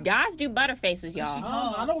mean? Guys do butterfaces, y'all.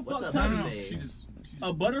 I don't What's fuck up, tubbies. Butterface? She just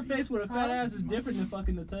A butterface with a fat ass is different than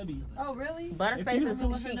fucking a tubby. Oh, really? Butterface If you is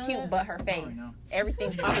don't she let her know cute, that. but her I face. know.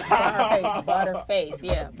 Everything's just her face. Butterface,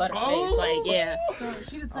 yeah. Butterface, like yeah. So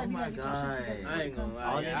she the type Oh you my gotta get your shit God. together. I ain't gonna lie.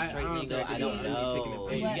 All Yeah, this straight don't lingo, think I you don't can really chicken know. the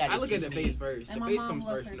face. You gotta I look at teach the me. face first. And The my face mom comes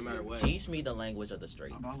loved first her no matter too. what. Teach me the language of the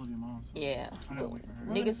streets. I love your mom. So Yeah. I gotta wait for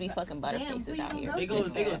her. Niggas be fucking butterfaces please out don't here. go It to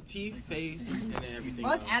goes, that. it goes teeth, face, and then everything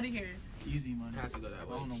Fuck else. out of here. Easy money. It has to go that I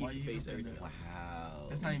don't know way. why Teeth, you face, say everything that. else. Wow.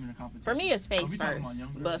 That's not even a competition. For me, it's Oh, face we talking about first.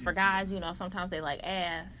 young But girls. for guys, you know, sometimes they like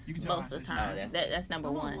ass You can tell most of the by time. sex. That's number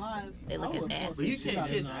I'm on one. live. They look I at would ass. fuck But you Shit can't out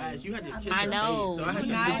of kiss Naya. ass. You had to kiss I her know. face. So I had to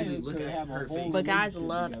Naya literally look could at have a her whole face. But guys relationship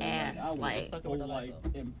love together. ass, I would like- whole life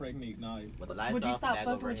impregnate Naya. With the lights Would you off, stop back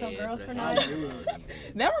fucking over with your head, girls put for her Naya? head up.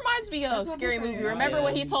 That reminds me of That's my Scary boyfriend. Movie. Remember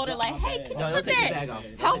when he told her like, "Hey, can No, you don't put take your that bag off.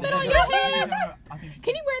 helmet on your head? I think she-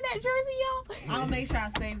 Can you wear that jersey, y'all?" I'll make sure I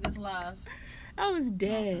save this live. I was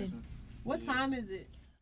dead. What time is it?